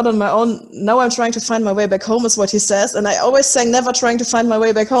 I was out on my own. Now I'm trying to find my way back home is what he says. And I always sang never trying to find my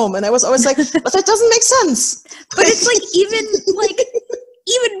way back home. And I was always like, but that doesn't make sense. But it's like,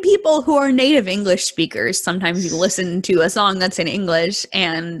 even people who are native English speakers, sometimes you listen to a song that's in English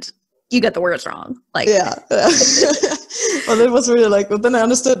and you get the words wrong. Like, yeah. Well, it was really like, but then I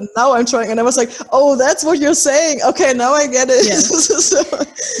understood. Now I'm trying. And I was like, oh, that's what you're saying. Okay, now I get it. Yeah. So.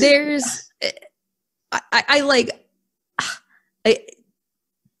 There's,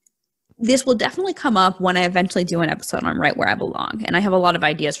 this will definitely come up when I eventually do an episode on Right Where I Belong, and I have a lot of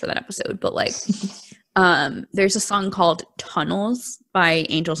ideas for that episode, but like there's a song called Tunnels by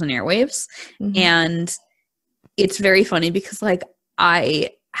Angels and Airwaves, and it's very funny because like I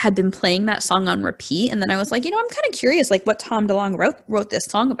had been playing that song on repeat, and then I was like, I'm kind of curious like what Tom DeLonge wrote this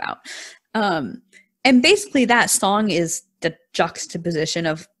song about, and basically that song is the juxtaposition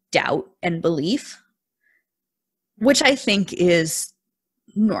of doubt and belief, which I think is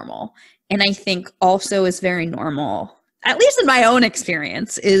normal. And I think also is very normal, at least in my own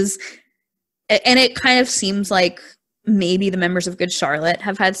experience, and it kind of seems like maybe the members of Good Charlotte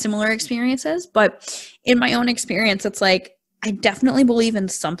have had similar experiences, but in my own experience, it's like, I definitely believe in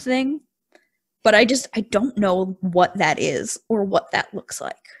something, but I don't know what that is or what that looks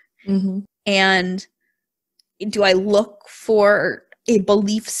like. Mm-hmm. And do I look for a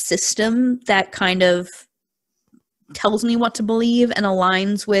belief system that kind of tells me what to believe and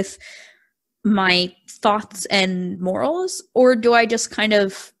aligns with my thoughts and morals, or do I just kind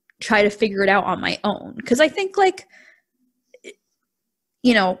of try to figure it out on my own? Because I think, like,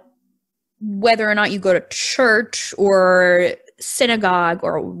 you know, whether or not you go to church or synagogue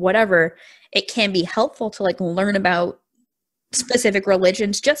or whatever, it can be helpful to, like, learn about specific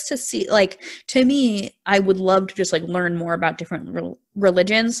religions just to see, like, to me, I would love to just, like, learn more about different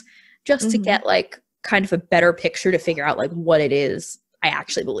religions just to get, like, kind of a better picture to figure out, like, what it is I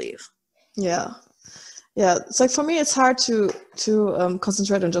actually believe. Yeah. It's like, for me, it's hard to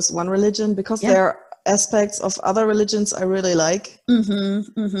concentrate on just one religion, because there are aspects of other religions I really like. You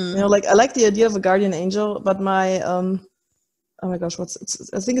know, like, I like the idea of a guardian angel, but my oh my gosh,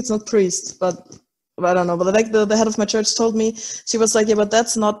 I think it's not priest, but I don't know. But like the head of my church told me, she was like, yeah, but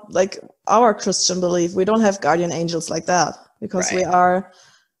that's not like our Christian belief. We don't have guardian angels like that, because we are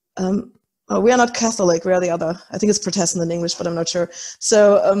not Catholic. We are the other. I think it's Protestant in English, but I'm not sure.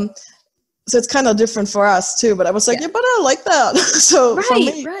 So it's kind of different for us too. But I was like, yeah, but I like that. So for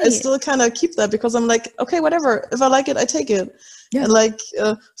me, I still kind of keep that, because I'm like, okay, whatever. If I like it, I take it. Yeah. And like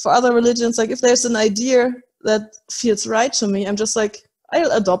for other religions, like, if there's an idea that feels right to me, I'm just like,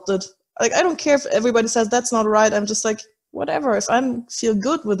 I'll adopt it. Like, I don't care if everybody says that's not right. I'm just like, whatever. If I feel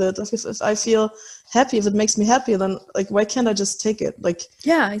good with it, if I feel happy, if it makes me happy, then, like, why can't I just take it? Like,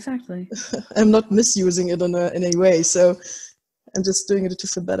 yeah, exactly. I'm not misusing it in a way. So I'm just doing it to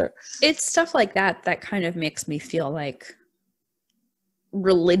feel better. It's stuff like that kind of makes me feel like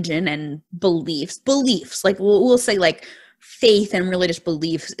religion and beliefs, like, we'll say, like, faith and religious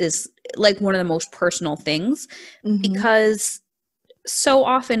beliefs is, like, one of the most personal things, because so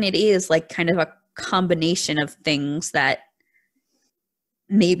often it is, like, kind of a combination of things that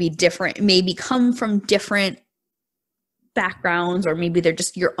may come from different backgrounds, or maybe they're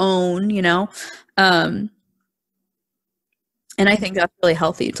just your own, you know? And I think that's really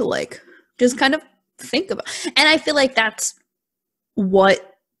healthy to, like, just kind of think about. And I feel like that's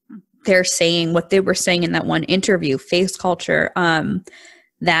what they're saying, what they were saying in that one interview, Face Culture,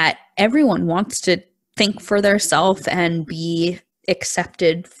 that everyone wants to think for themselves and be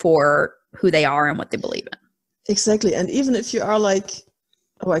accepted for who they are and what they believe in. Exactly. And even if you are, like,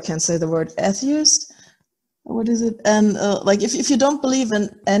 I can't say the word, atheist, what is it? And like, if you don't believe in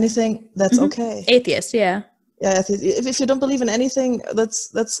anything, that's okay. Atheist, yeah. Yeah, if you don't believe in anything,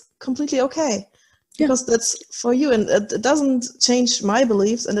 that's completely okay, because that's for you, and it doesn't change my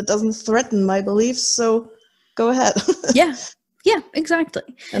beliefs, and it doesn't threaten my beliefs. So go ahead. Yeah, exactly.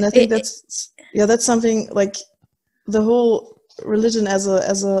 And I think that's something, like, the whole religion as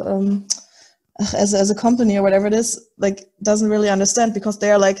a company or whatever it is, like, doesn't really understand, because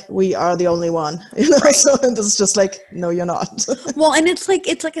they're like, we are the only one, you know. Right. So this is just like, no, you're not. Well, and it's like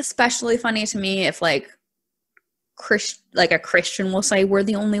especially funny to me if, like, a Christian will say we're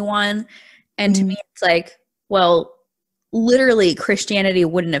the only one, and to me it's like, well, literally Christianity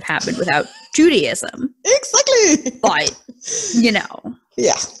wouldn't have happened without Judaism. Exactly. But, you know,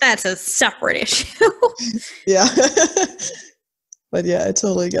 that's a separate issue. Yeah. But yeah, I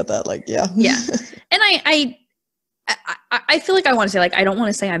totally get that. Like, yeah. And I feel like I want to say, like, I don't want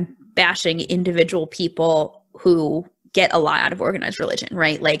to say I'm bashing individual people who get a lot out of organized religion,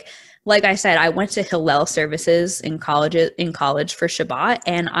 right? Like I said, I went to Hillel services in college for Shabbat,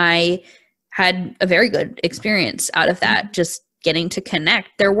 and I had a very good experience out of that, just getting to connect.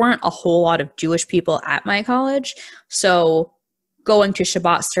 There weren't a whole lot of Jewish people at my college, so going to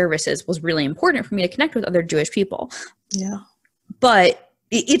Shabbat services was really important for me to connect with other Jewish people. Yeah. But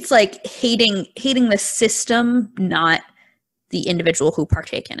it's like hating the system, not the individual who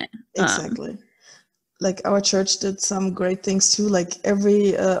partake in it. Exactly. Like, our church did some great things too. Like,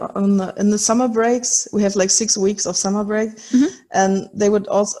 every in the summer breaks, we have like 6 weeks of summer break, and they would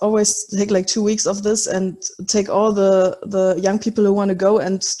also always take like 2 weeks of this and take all the young people who want to go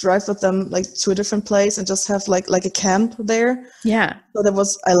and drive with them, like, to a different place, and just have like a camp there. Yeah. So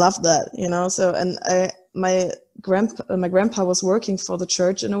I loved that, you know. So, and my grandpa was working for the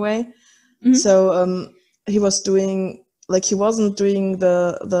church in a way. So he was doing, like, he wasn't doing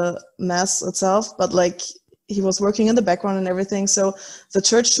the mass itself, but like, he was working in the background and everything. So the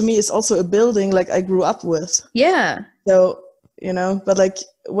church to me is also a building, like, I grew up with. Yeah. So, you know, but like,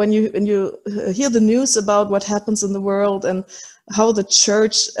 when you hear the news about what happens in the world and how the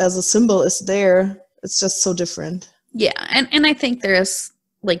church as a symbol is there, it's just so different. Yeah. And I think there's,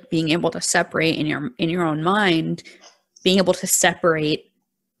 like, being able to separate in your own mind, being able to separate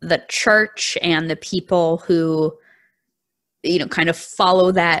the church and the people who, you know, kind of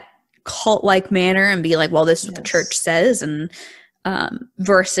follow that cult-like manner and be like, well, this is what the church says, and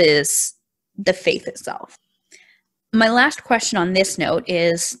versus the faith itself. My last question on this note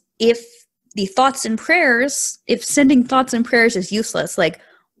is, if the thoughts and prayers, if sending thoughts and prayers is useless, like,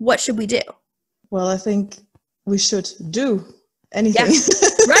 what should we do? Well, I think we should do anything.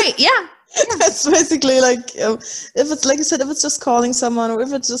 Yeah. Right, yeah. That's basically like, if it's like you said, if it's just calling someone, or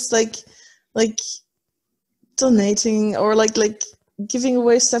if it's just like donating, or like giving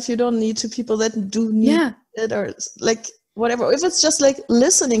away stuff you don't need to people that do need it, or like whatever. If it's just like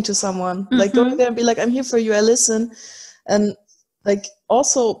listening to someone, like going there and be like, I'm here for you, I listen, and like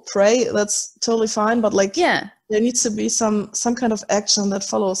also pray, that's totally fine, but like there needs to be some kind of action that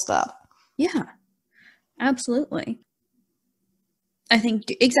follows that. Yeah, absolutely. I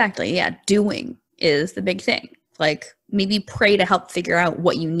think exactly, doing is the big thing. Like, maybe pray to help figure out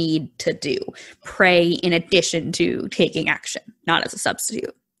what you need to do. Pray in addition to taking action, not as a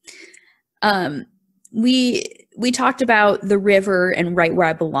substitute. We talked about the river and Right Where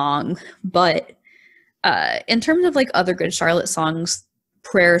I Belong, but in terms of like other Good Charlotte songs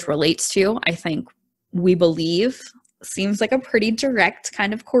prayers relates to, I think We Believe seems like a pretty direct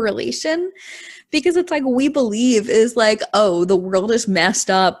kind of correlation, because it's like, we believe is like, oh, the world is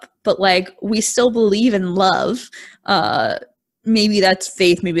messed up, but like, we still believe in love. Maybe that's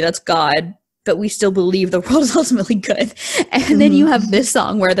faith, maybe that's God, but we still believe the world is ultimately good. And then you have this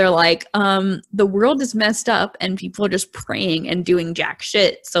song where they're like, the world is messed up and people are just praying and doing jack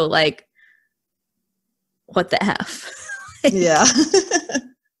shit. So like, what the F? Yeah.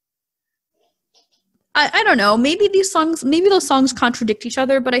 I don't know. Maybe those songs contradict each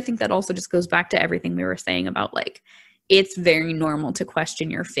other, but I think that also just goes back to everything we were saying about like, it's very normal to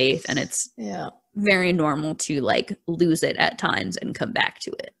question your faith, and it's very normal to like lose it at times and come back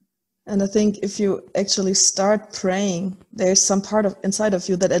to it. And I think if you actually start praying, there's some part of inside of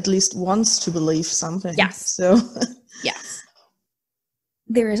you that at least wants to believe something. Yes. So yes.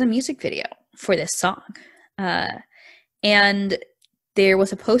 There is a music video for this song. And there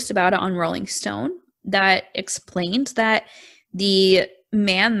was a post about it on Rolling Stone that explained that the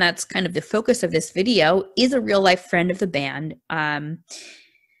man that's kind of the focus of this video is a real life friend of the band. And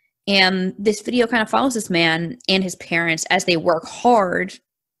this video kind of follows this man and his parents as they work hard,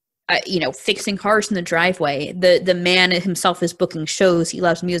 fixing cars in the driveway. The man himself is booking shows. He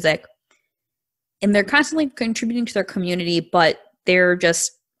loves music. And they're constantly contributing to their community, but they're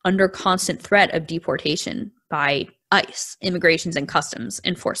just under constant threat of deportation by ICE, Immigrations and Customs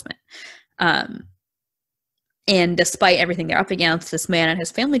Enforcement. And despite everything they're up against, this man and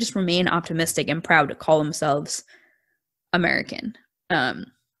his family just remain optimistic and proud to call themselves American.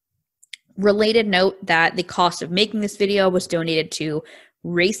 Related note that the cost of making this video was donated to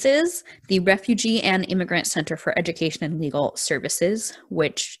RACES, the Refugee and Immigrant Center for Education and Legal Services,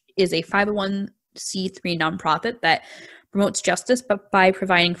 which is a 501c3 nonprofit that promotes justice by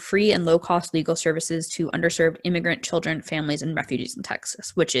providing free and low-cost legal services to underserved immigrant children, families, and refugees in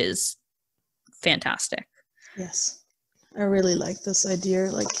Texas, which is fantastic. Yes. I really like this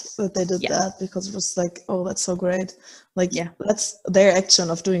idea, like that they did that, because it was like, oh, that's so great. Like, that's their action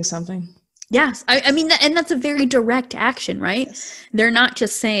of doing something. Yes. I mean, and that's a very direct action, right? Yes. They're not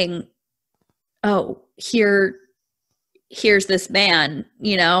just saying, oh, here's this man,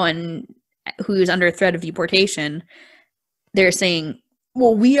 and who's under threat of deportation. They're saying,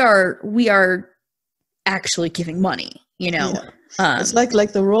 well, we are actually giving money, it's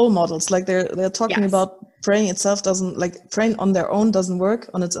like the role models, like they're talking about praying itself doesn't, like praying on their own doesn't work,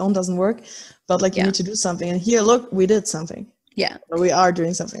 on its own doesn't work, but like you need to do something. And here, look, we did something. Yeah. Or we are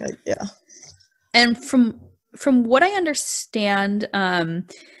doing something, like, And from what I understand,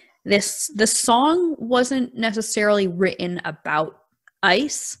 the song wasn't necessarily written about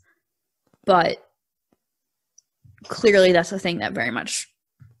ICE, but clearly that's a thing that very much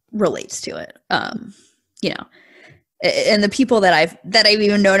relates to it. And the people that I've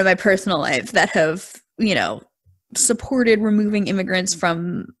even known in my personal life that have, supported removing immigrants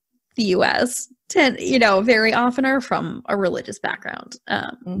from the US very often are from a religious background.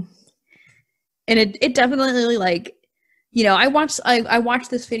 And it definitely, like, I watched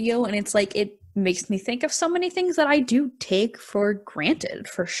this video, and it's like, it makes me think of so many things that I do take for granted,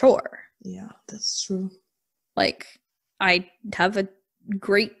 for sure. Yeah, that's true. Like, I have a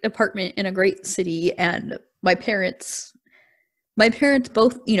great apartment in a great city, and my parents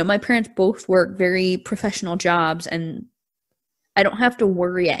both work very professional jobs, and I don't have to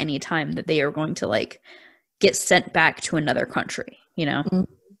worry at any time that they are going to like get sent back to another country,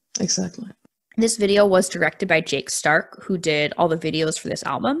 Exactly. This video was directed by Jake Stark, who did all the videos for this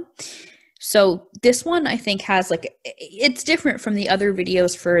album. So this one, I think, has like, it's different from the other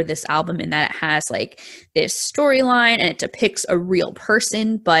videos for this album in that it has like this storyline and it depicts a real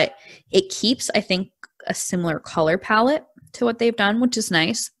person, but it keeps, I think, a similar color palette to what they've done, which is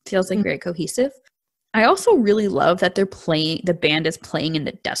nice. Feels like very cohesive. I also really love that the band is playing in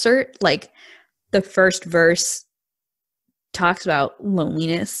the desert. Like the first verse talks about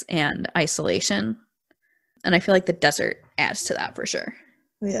loneliness and isolation. And I feel like the desert adds to that for sure.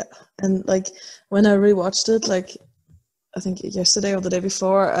 Yeah, and like when I rewatched it, like I think yesterday or the day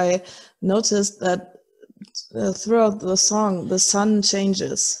before, I noticed that throughout the song, the sun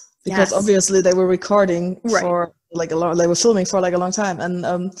changes because obviously they were recording for like they were filming for like a long time,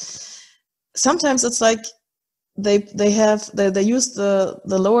 and sometimes it's like they use the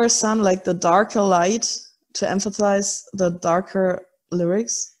lower sun, like the darker light, to emphasize the darker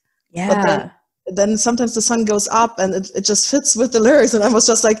lyrics. Yeah. But then sometimes the sun goes up and it just fits with the lyrics, and I was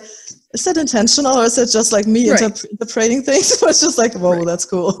just like, is that intentional or is it just like me interpreting things? So it's just like, whoa, that's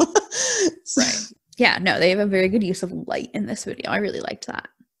cool. Right. Yeah, no, they have a very good use of light in this video. I really liked that.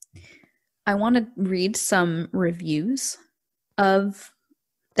 I want to read some reviews that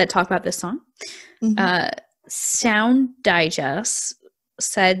talk about this song. Sound Digest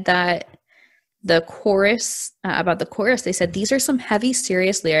said that the chorus, they said, these are some heavy,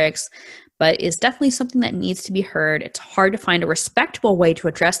 serious lyrics, but is definitely something that needs to be heard. It's hard to find a respectable way to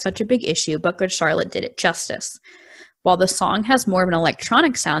address such a big issue, but Good Charlotte did it justice. While the song has more of an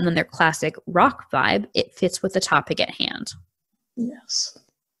electronic sound than their classic rock vibe, it fits with the topic at hand. Yes.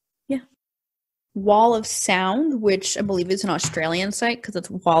 Yeah. Wall of Sound, which I believe is an Australian site because it's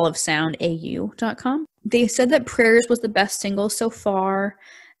wallofsoundau.com. They said that Prayers was the best single so far,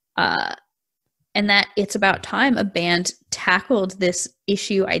 and that it's about time a band tackled this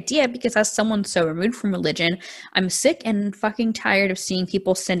issue idea, because as someone so removed from religion, I'm sick and fucking tired of seeing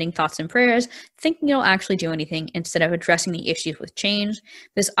people sending thoughts and prayers, thinking it'll actually do anything instead of addressing the issues with change.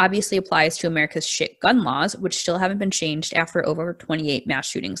 This obviously applies to America's shit gun laws, which still haven't been changed after over 28 mass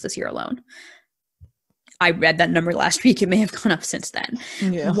shootings this year alone. I read that number last week. It may have gone up since then.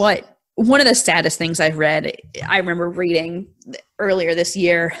 Yeah. One of the saddest things I've read, I remember reading earlier this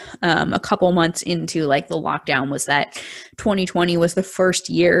year, a couple months into like the lockdown, was that 2020 was the first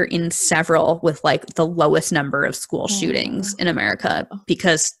year in several with like the lowest number of school shootings in America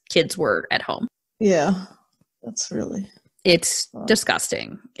because kids were at home. Yeah, that's really... It's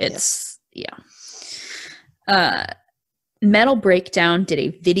disgusting. Metal Breakdown did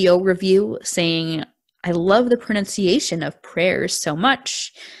a video review saying, I love the pronunciation of Prayers so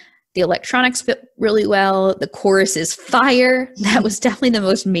much. The electronics fit really well. The chorus is fire. That was definitely the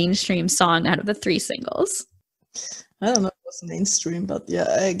most mainstream song out of the 3 singles. I don't know if it was mainstream, but yeah,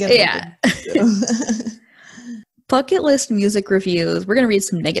 I get it. Yeah. Bucket List Music Reviews. We're going to read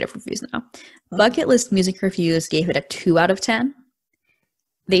some negative reviews now. Bucket List Music Reviews gave it a 2 out of 10.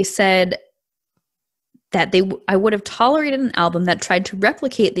 They said that I would have tolerated an album that tried to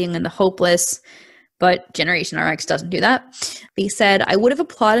replicate The Young and the Hopeless, but Generation RX doesn't do that. They said, I would have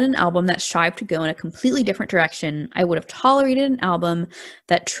applauded an album that strived to go in a completely different direction. I would have tolerated an album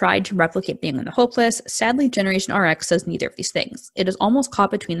that tried to replicate Being in the Hopeless. Sadly, Generation RX does neither of these things. It is almost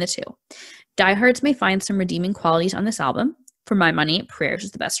caught between the two. Diehards may find some redeeming qualities on this album. For my money, Prayers is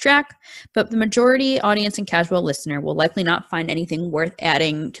the best track, but the majority audience and casual listener will likely not find anything worth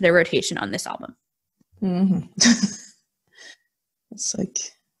adding to their rotation on this album. Mm-hmm. It's like...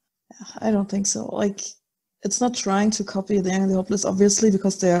 I don't think so. Like, it's not trying to copy The Young and the Hopeless, obviously,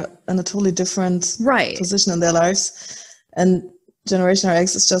 because they're in a totally different position in their lives. And Generation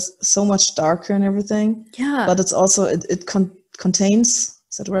RX is just so much darker and everything. Yeah. But it's also, it contains,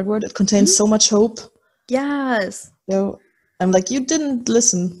 is that the right word? It contains so much hope. Yes. So I'm like, you didn't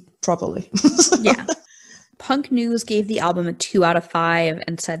listen properly. Yeah. Punk News gave the album a 2 out of 5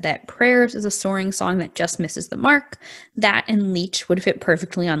 and said that Prayers is a soaring song that just misses the mark. That and Leech would fit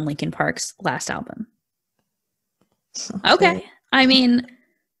perfectly on Linkin Park's last album. Okay. I mean,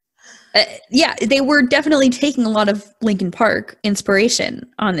 yeah, they were definitely taking a lot of Linkin Park inspiration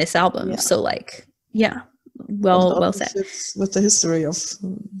on this album. Yeah. So, like, yeah, well said. With the history of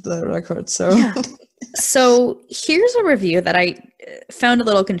the record, so. Yeah. So here's a review that I found a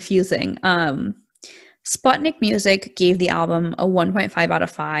little confusing. Sputnik Music gave the album a 1.5 out of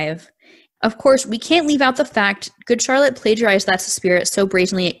 5. Of course, we can't leave out the fact Good Charlotte plagiarized That's the Spirit so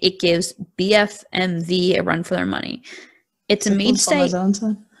brazenly it gives BFMV a run for their money. It's a mainstay.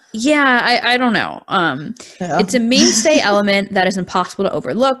 Yeah, I don't know. It's a mainstay element that is impossible to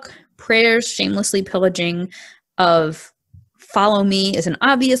overlook. Prayers shamelessly pillaging of Follow Me is an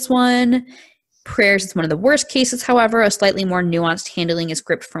obvious one. Prayers is one of the worst cases, however. A slightly more nuanced handling is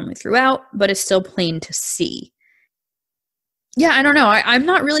gripped firmly throughout, but is still plain to see. Yeah, I don't know. I'm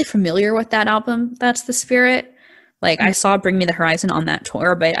not really familiar with that album, That's the Spirit. Like, I saw Bring Me the Horizon on that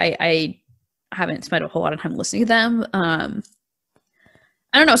tour, but I haven't spent a whole lot of time listening to them. I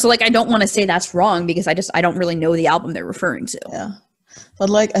don't know. So, like, I don't want to say that's wrong because I don't really know the album they're referring to. Yeah. But,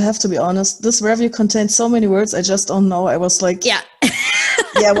 like, I have to be honest, this review contains so many words I just don't know. I was like, yeah.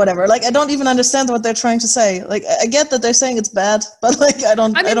 Yeah, whatever. Like, I don't even understand what they're trying to say. Like, I get that they're saying it's bad, but, like, I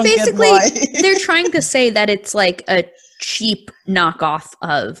don't basically, get why. They're trying to say that it's, like, a cheap knockoff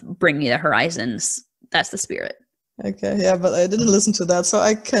of Bring Me the Horizons. That's the Spirit. Okay, yeah, but I didn't listen to that, so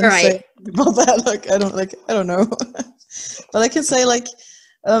I can't say about that. Like, I don't know. But I can say, like,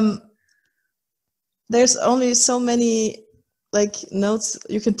 there's only so many, like, notes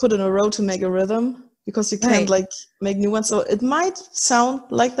you can put in a row to make a rhythm, because you can't, like, make new ones. So it might sound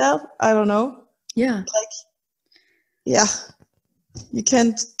like that. I don't know. Yeah. Like, yeah. You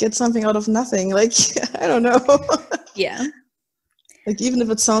can't get something out of nothing. Like, I don't know. Yeah. Like, even if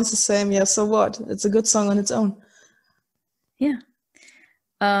it sounds the same, yeah, so what? It's a good song on its own. Yeah.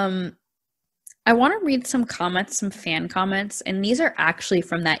 I want to read some comments, some fan comments, and these are actually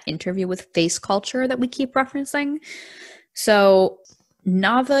from that interview with Face Culture that we keep referencing. So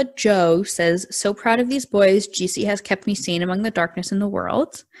Nava Joe says, so proud of these boys. GC has kept me sane among the darkness in the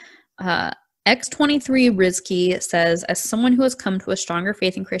world. X23 Rizky says, as someone who has come to a stronger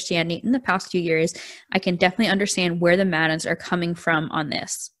faith in Christianity in the past few years, I can definitely understand where the Maddens are coming from on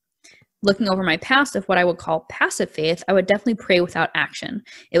this. Looking over my past of what I would call passive faith, I would definitely pray without action.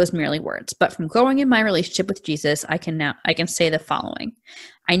 It was merely words. But from growing in my relationship with Jesus, I can say the following.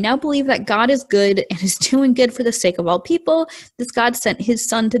 I now believe that God is good and is doing good for the sake of all people. This God sent his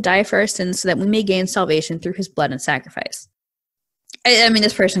son to die for our sins so that we may gain salvation through his blood and sacrifice. I mean,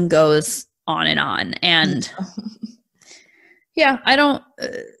 this person goes on. And yeah, I'm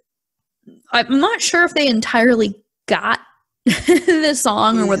not sure if they entirely got the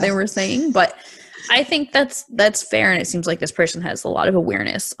song or what they were saying, but I think that's fair, and it seems like this person has a lot of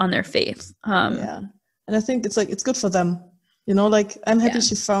awareness on their faith. Yeah, and I think it's like it's good for them, you know. Like, I'm happy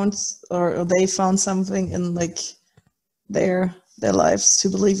she found or they found something in, like, their lives to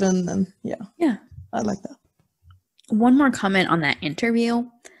believe in, and yeah, I like that. One more comment on that interview.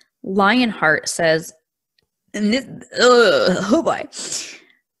 Lionheart says, oh boy.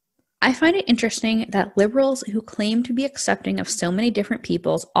 I find it interesting that liberals who claim to be accepting of so many different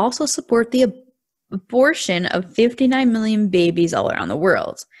peoples also support the abortion of 59 million babies all around the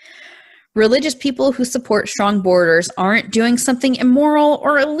world. Religious people who support strong borders aren't doing something immoral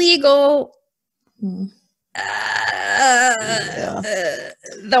or illegal. Though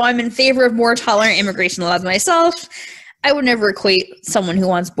I'm in favor of more tolerant immigration laws myself, I would never equate someone who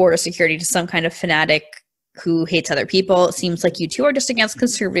wants border security to some kind of fanatic who hates other people. It seems like you two are just against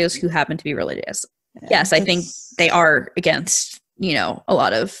conservatives who happen to be religious. Yeah, yes, I think they are against, a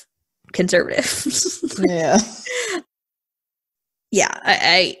lot of conservatives. Yeah.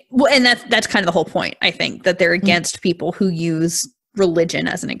 Yeah, well, and that's kind of the whole point, I think, that they're against people who use religion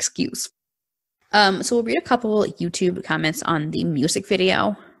as an excuse. So we'll read a couple YouTube comments on the music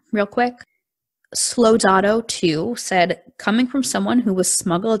video real quick. Slowdato 2 said, coming from someone who was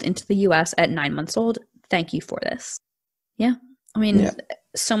smuggled into the US at 9 months old, thank you for this. Yeah. I mean,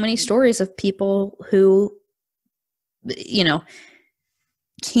 so many stories of people who,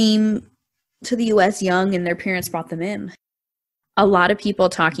 came to the US young and their parents brought them in. A lot of people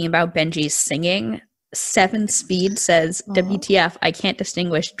talking about Benji's singing. 7 Speed says, WTF, I can't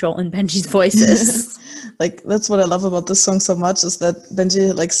distinguish Joel and Benji's voices. Like, that's what I love about this song so much, is that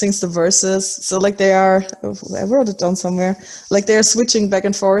Benji, like, sings the verses. So, like, they are, I wrote it down somewhere, like, they're switching back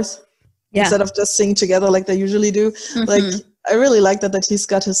and forth instead of just singing together like they usually do. Mm-hmm. Like, I really like that he's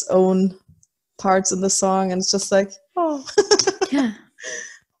got his own parts in the song, and it's just like, oh. Yeah.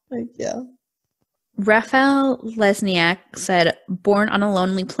 Like, yeah. Raphael Lesniak said, born on a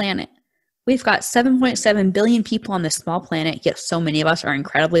lonely planet. We've got 7.7 billion people on this small planet, yet so many of us are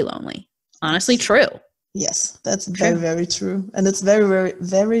incredibly lonely. Honestly, true. Yes, that's very, very true. And it's very, very,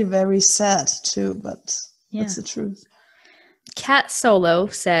 very, very sad, too, but that's the truth. Kat Solo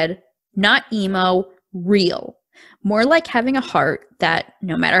said, not emo, real. More like having a heart that,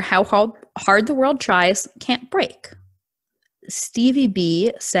 no matter how hard the world tries, can't break. Stevie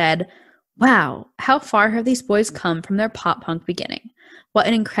B said, wow, how far have these boys come from their pop-punk beginning? What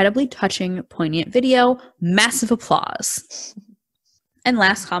an incredibly touching, poignant video. Massive applause. And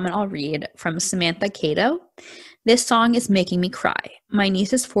last comment I'll read from Samantha Cato. This song is making me cry. My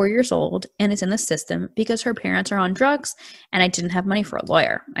niece is 4 years old and is in the system because her parents are on drugs and I didn't have money for a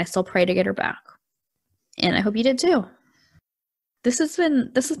lawyer. I still pray to get her back. And I hope you did too. This has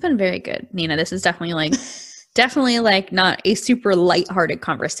been very good, Nina. This is definitely like not a super lighthearted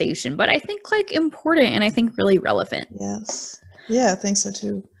conversation, but I think like important and I think really relevant. Yes. Yeah, I think so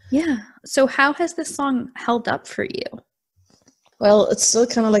too. Yeah. So how has this song held up for you? Well, it's still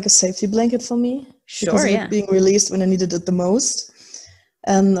kind of like a safety blanket for me. Sure, because of yeah. it being released when I needed it the most.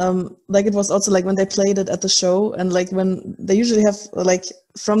 And like it was also like when they played it at the show, and like when they usually have like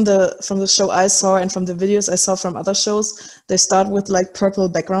from the show I saw and from the videos I saw from other shows, they start with like purple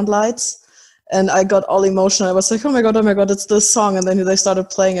background lights, and I got all emotional. I was like, oh my god, it's this song, and then they started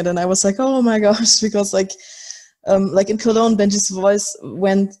playing it, and I was like, oh my gosh, because like in Cologne, Benji's voice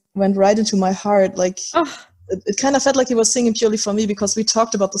went right into my heart. Like it kind of felt like he was singing purely for me because we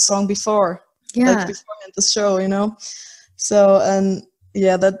talked about the song before, like beforehand the show, you know. So and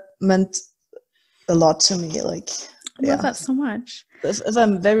yeah, that meant a lot to me. Like, I love that so much. If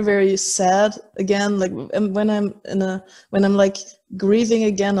I'm very, very sad again, like when I'm like grieving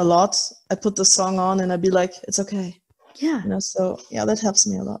again a lot, I put the song on and I'd be like, it's okay. Yeah. You know, so yeah, that helps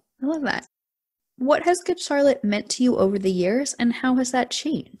me a lot. I love that. What has Good Charlotte meant to you over the years, and how has that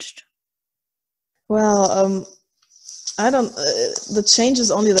changed? Well, I don't. The change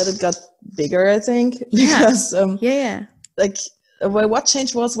is only that it got bigger, I think. Because like. Well, what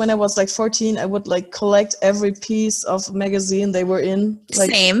changed was when I was like 14, I would like collect every piece of magazine they were in. Like,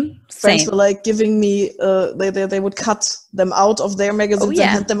 friends were like giving me, they would cut them out of their magazines and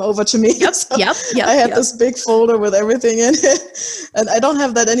hand them over to me. I had this big folder with everything in it, and I don't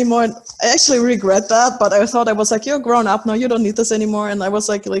have that anymore. And I actually regret that, but I thought I was like, you're grown up now, you don't need this anymore. And I was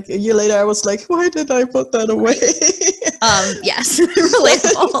like a year later, I was like, why did I put that away? Yes,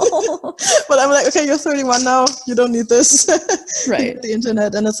 relatable. But I'm like, okay, you're 31 now, you don't need this. Right. The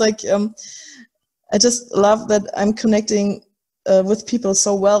internet. And it's like I just love that I'm connecting with people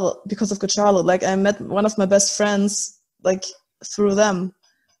so well because of Good Charlotte. Like I met one of my best friends like through them,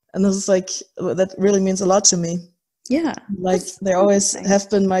 and this is like that really means a lot to me. Yeah, like they always have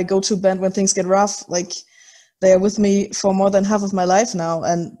been my go-to band when things get rough. Like they are with me for more than half of my life now,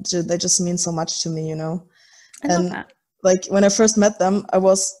 and they just mean so much to me, you know. I love that. Like when I first met them, I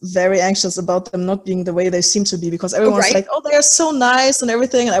was very anxious about them not being the way they seem to be, because everyone was like, "Oh, they are so nice and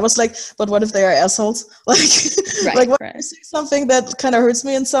everything," and I was like, "But what if they are assholes?" Like, like what if you say something that kind of hurts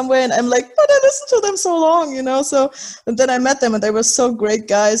me in some way, and I'm like, "But I listened to them so long, you know." So, and then I met them, and they were so great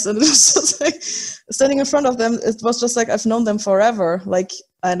guys, and it was just like standing in front of them. It was just like I've known them forever. Like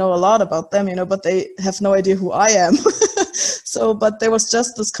I know a lot about them, you know, but they have no idea who I am. So, but there was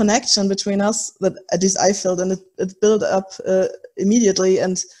just this connection between us that at least I felt, and it built up immediately.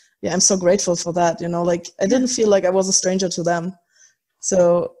 And yeah, I'm so grateful for that, you know, like I didn't feel like I was a stranger to them.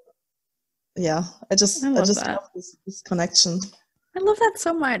 So yeah, I just love this connection. I love that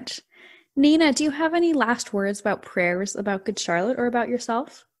so much. Nina, do you have any last words about prayers about Good Charlotte or about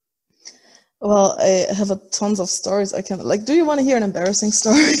yourself? Well, I have tons of stories I can, like, do you want to hear an embarrassing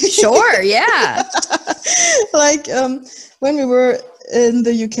story? Sure, yeah. Like, when we were in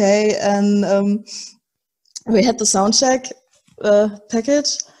the UK and we had the sound check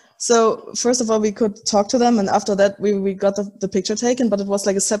package. So first of all, we could talk to them, and after that we got the picture taken, but it was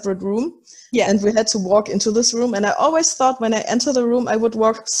like a separate room. Yeah. And we had to walk into this room, and I always thought when I enter the room, I would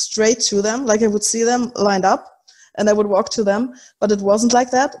walk straight to them, like I would see them lined up, and I would walk to them, but it wasn't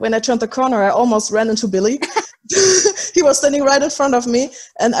like that. When I turned the corner, I almost ran into Billy. He was standing right in front of me,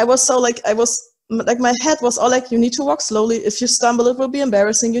 and I was so like, my head was all like, you need to walk slowly. If you stumble, it will be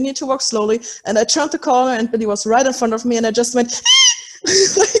embarrassing. You need to walk slowly. And I turned the corner, and Billy was right in front of me, and I just went,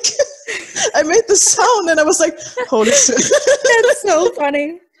 like, I made the sound, and I was like, holy shit. That's so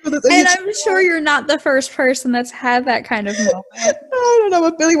funny. And I'm sure you're not the first person that's had that kind of moment. I don't know,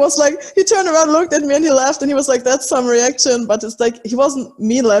 but Billy was like, he turned around, looked at me, and he laughed, and he was like, that's some reaction. But it's like, he wasn't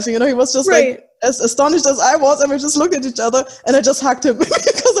me laughing, you know, he was just like as astonished as I was, and we just looked at each other, and I just hugged him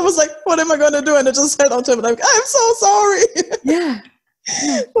because I was like, what am I going to do? And I just held on to him, and I'm like, I'm so sorry. Yeah.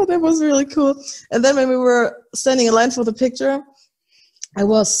 But that was really cool. And then when we were standing in line for the picture, I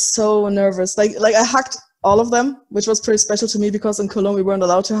was so nervous. Like I hugged all of them, which was pretty special to me because in Cologne we weren't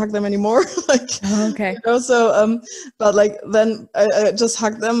allowed to hug them anymore. Okay. You know, so but like then I just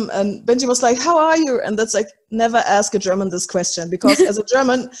hugged them, and Benji was like, how are you? And that's like, never ask a German this question, because as a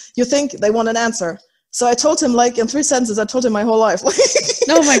German you think they want an answer. So I told him, like, in 3 sentences, I told him my whole life.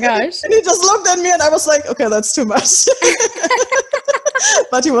 Oh my gosh. And he just looked at me, and I was like, okay, that's too much.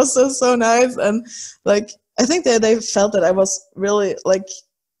 But he was so nice, and like I think they felt that I was really like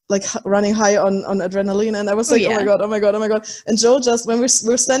like running high on adrenaline, and I was like, oh my god, oh my god, oh my god. And Joel just, when we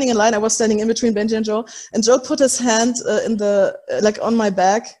were standing in line, I was standing in between Benji and Joel put his hand in the like on my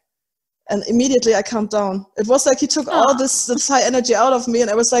back, and immediately I calmed down. It was like he took all this high energy out of me, and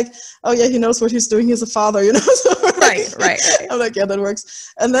I was like, oh yeah, he knows what he's doing. He's a father, you know. So right. I'm like, yeah, that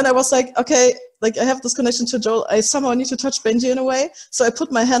works. And then I was like, okay, like I have this connection to Joel. I somehow need to touch Benji in a way. So I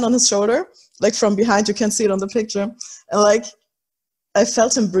put my hand on his shoulder, like from behind. You can see it on the picture, and like I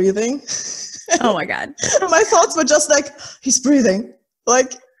felt him breathing. Oh my god. My thoughts were just like, he's breathing.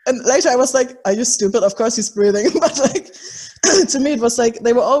 Like, and later I was like, are you stupid? Of course he's breathing. But like, to me, it was like,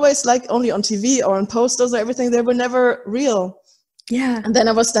 they were always like only on TV or on posters or everything. They were never real. Yeah. And then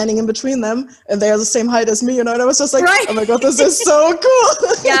I was standing in between them, and they are the same height as me, you know, and I was just like, oh my god, this is so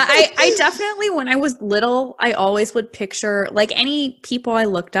cool. Yeah, I definitely, when I was little, I always would picture, like, any people I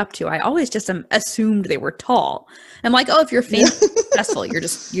looked up to, I always just assumed they were tall. I'm like, oh, if you're famous, successful, you're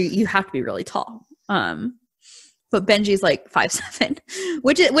just, you have to be really tall. But Benji's like 5'7",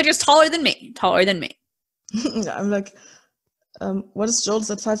 which is taller than me. Yeah, I'm like, what is Joel? Is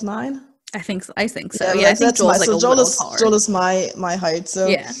that 5'9"? I think so. Yeah, yeah, I think Joel's like a little taller. Joel is my height. So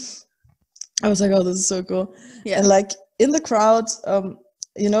yeah, I was like, oh, this is so cool. Yeah. And like in the crowd,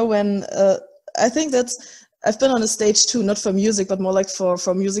 you know, when I think I've been on a stage too, not for music, but more like for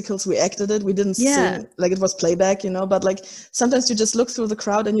musicals. We acted it. We didn't sing, like it was playback, you know. But like sometimes you just look through the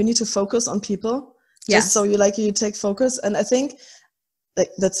crowd and you need to focus on people. Just so you take focus. And I think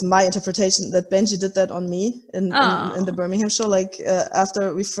that's my interpretation, that Benji did that on me in the Birmingham show, like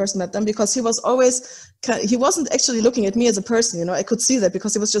after we first met them, because he was always he wasn't actually looking at me as a person, you know. I could see that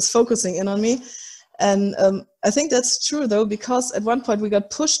because he was just focusing in on me. And I think that's true though, because at one point we got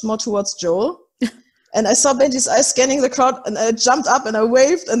pushed more towards Joel. And I saw Benji's eyes scanning the crowd, and I jumped up and I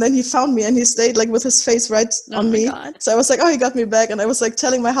waved, and then he found me and he stayed like with his face right on me. God. So I was like, oh, he got me back. And I was like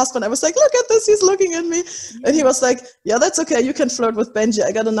telling my husband, I was like, look at this, he's looking at me. And he was like, yeah, that's okay, you can flirt with Benji.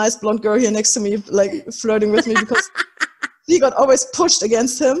 I got a nice blonde girl here next to me, like flirting with me, because he got always pushed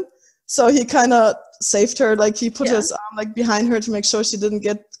against him. So he kind of saved her, like he put his arm like behind her to make sure she didn't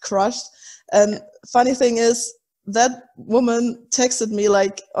get crushed. And funny thing is, that woman texted me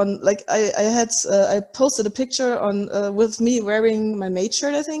like on, like I posted a picture on with me wearing my maid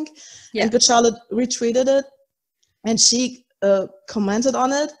shirt, I think, and Good Charlotte retweeted it, and she commented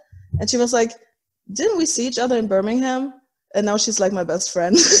on it, and she was like, didn't we see each other in Birmingham? And now she's like my best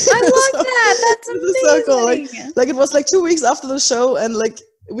friend. I love that. That's amazing. So cool. Like it was like 2 weeks after the show, and like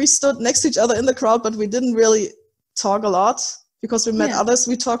we stood next to each other in the crowd, but we didn't really talk a lot because we met others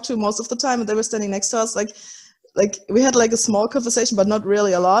we talked to most of the time, and they were standing next to us. Like we had like a small conversation, but not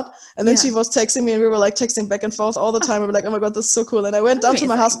really a lot. And then she was texting me, and we were like texting back and forth all the time. We were like, oh my god, this is so cool. And I went down to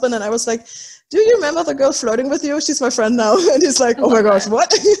my husband, and I was like, do you remember the girl flirting with you? She's my friend now. And he's like, oh my gosh, what?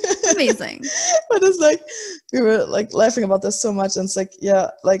 Amazing. But it's like, we were like laughing about this so much. And it's like,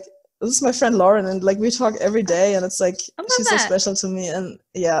 yeah, like this is my friend Lauren, and like we talk every day, and it's like, she's so special to me. And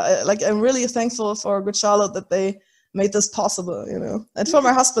yeah, I'm really thankful for Good Charlotte that they made this possible, you know, and for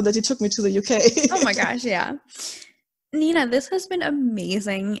my husband that he took me to the UK. Oh my gosh, yeah. Nina, this has been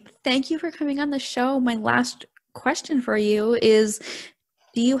amazing. Thank you for coming on the show. My last question for you is,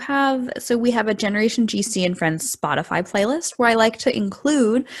 we have a Generation GC and Friends Spotify playlist where I like to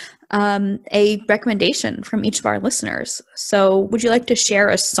include a recommendation from each of our listeners. So would you like to share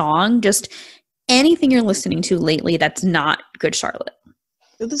a song, just anything you're listening to lately that's not Good Charlotte?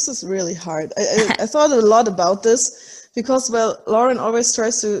 This is really hard. I thought a lot about this because, well, Lauren always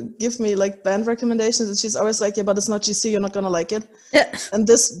tries to give me like band recommendations, and she's always like, yeah, but it's not GC, you're not going to like it. Yeah. And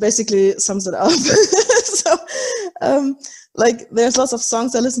this basically sums it up. So, like, there's lots of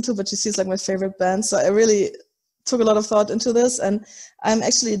songs I listen to, but GC is like my favorite band. So I really took a lot of thought into this, and I'm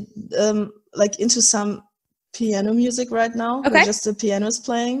actually like into some piano music right now. Okay. Where just the piano is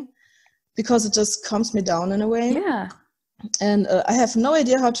playing, because it just calms me down in a way. Yeah. And I have no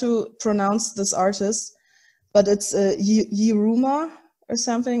idea how to pronounce this artist, but it's Yiruma or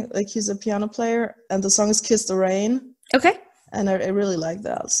something. Like, he's a piano player, and the song is Kiss the Rain. Okay. And I really like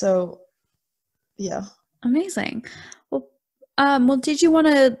that. So, yeah. Amazing. Well, did you want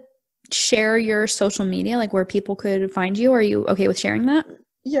to share your social media, like where people could find you? Are you okay with sharing that?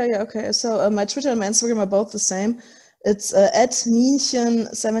 Yeah, okay. So my Twitter and my Instagram are both the same. It's at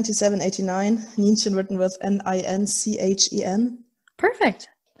Nienchen7789, Nienchen written with Ninchen. Perfect.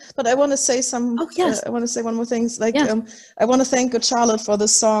 But I want to say I want to say one more thing. Like, I want to thank Good Charlotte for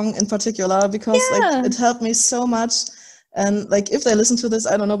this song in particular, because like it helped me so much. And like, if they listen to this,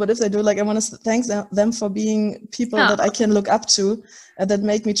 I don't know, but if they do, like, I want to thank them for being people that I can look up to, and that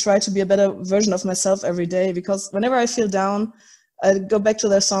make me try to be a better version of myself every day. Because whenever I feel down, I go back to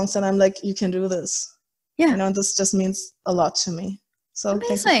their songs and I'm like, you can do this. Yeah. You know, this just means a lot to me. So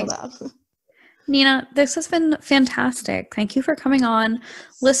thank you for that. Nina, this has been fantastic. Thank you for coming on.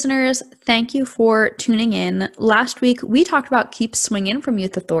 Listeners, thank you for tuning in. Last week, we talked about Keep Swingin' from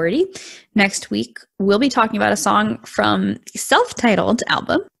Youth Authority. Next week, we'll be talking about a song from the self-titled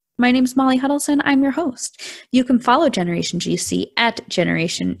album. My name is Molly Hudelson. I'm your host. You can follow Generation GC at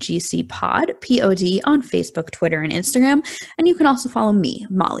Generation GC Pod, Pod, on Facebook, Twitter, and Instagram. And you can also follow me,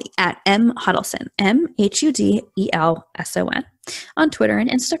 Molly, at M Hudelson, MHUDELSON, on Twitter and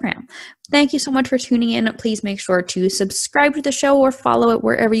Instagram. Thank you so much for tuning in. Please make sure to subscribe to the show or follow it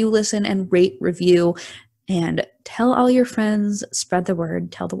wherever you listen, and rate, review, and tell all your friends, spread the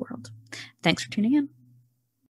word, tell the world. Thanks for tuning in.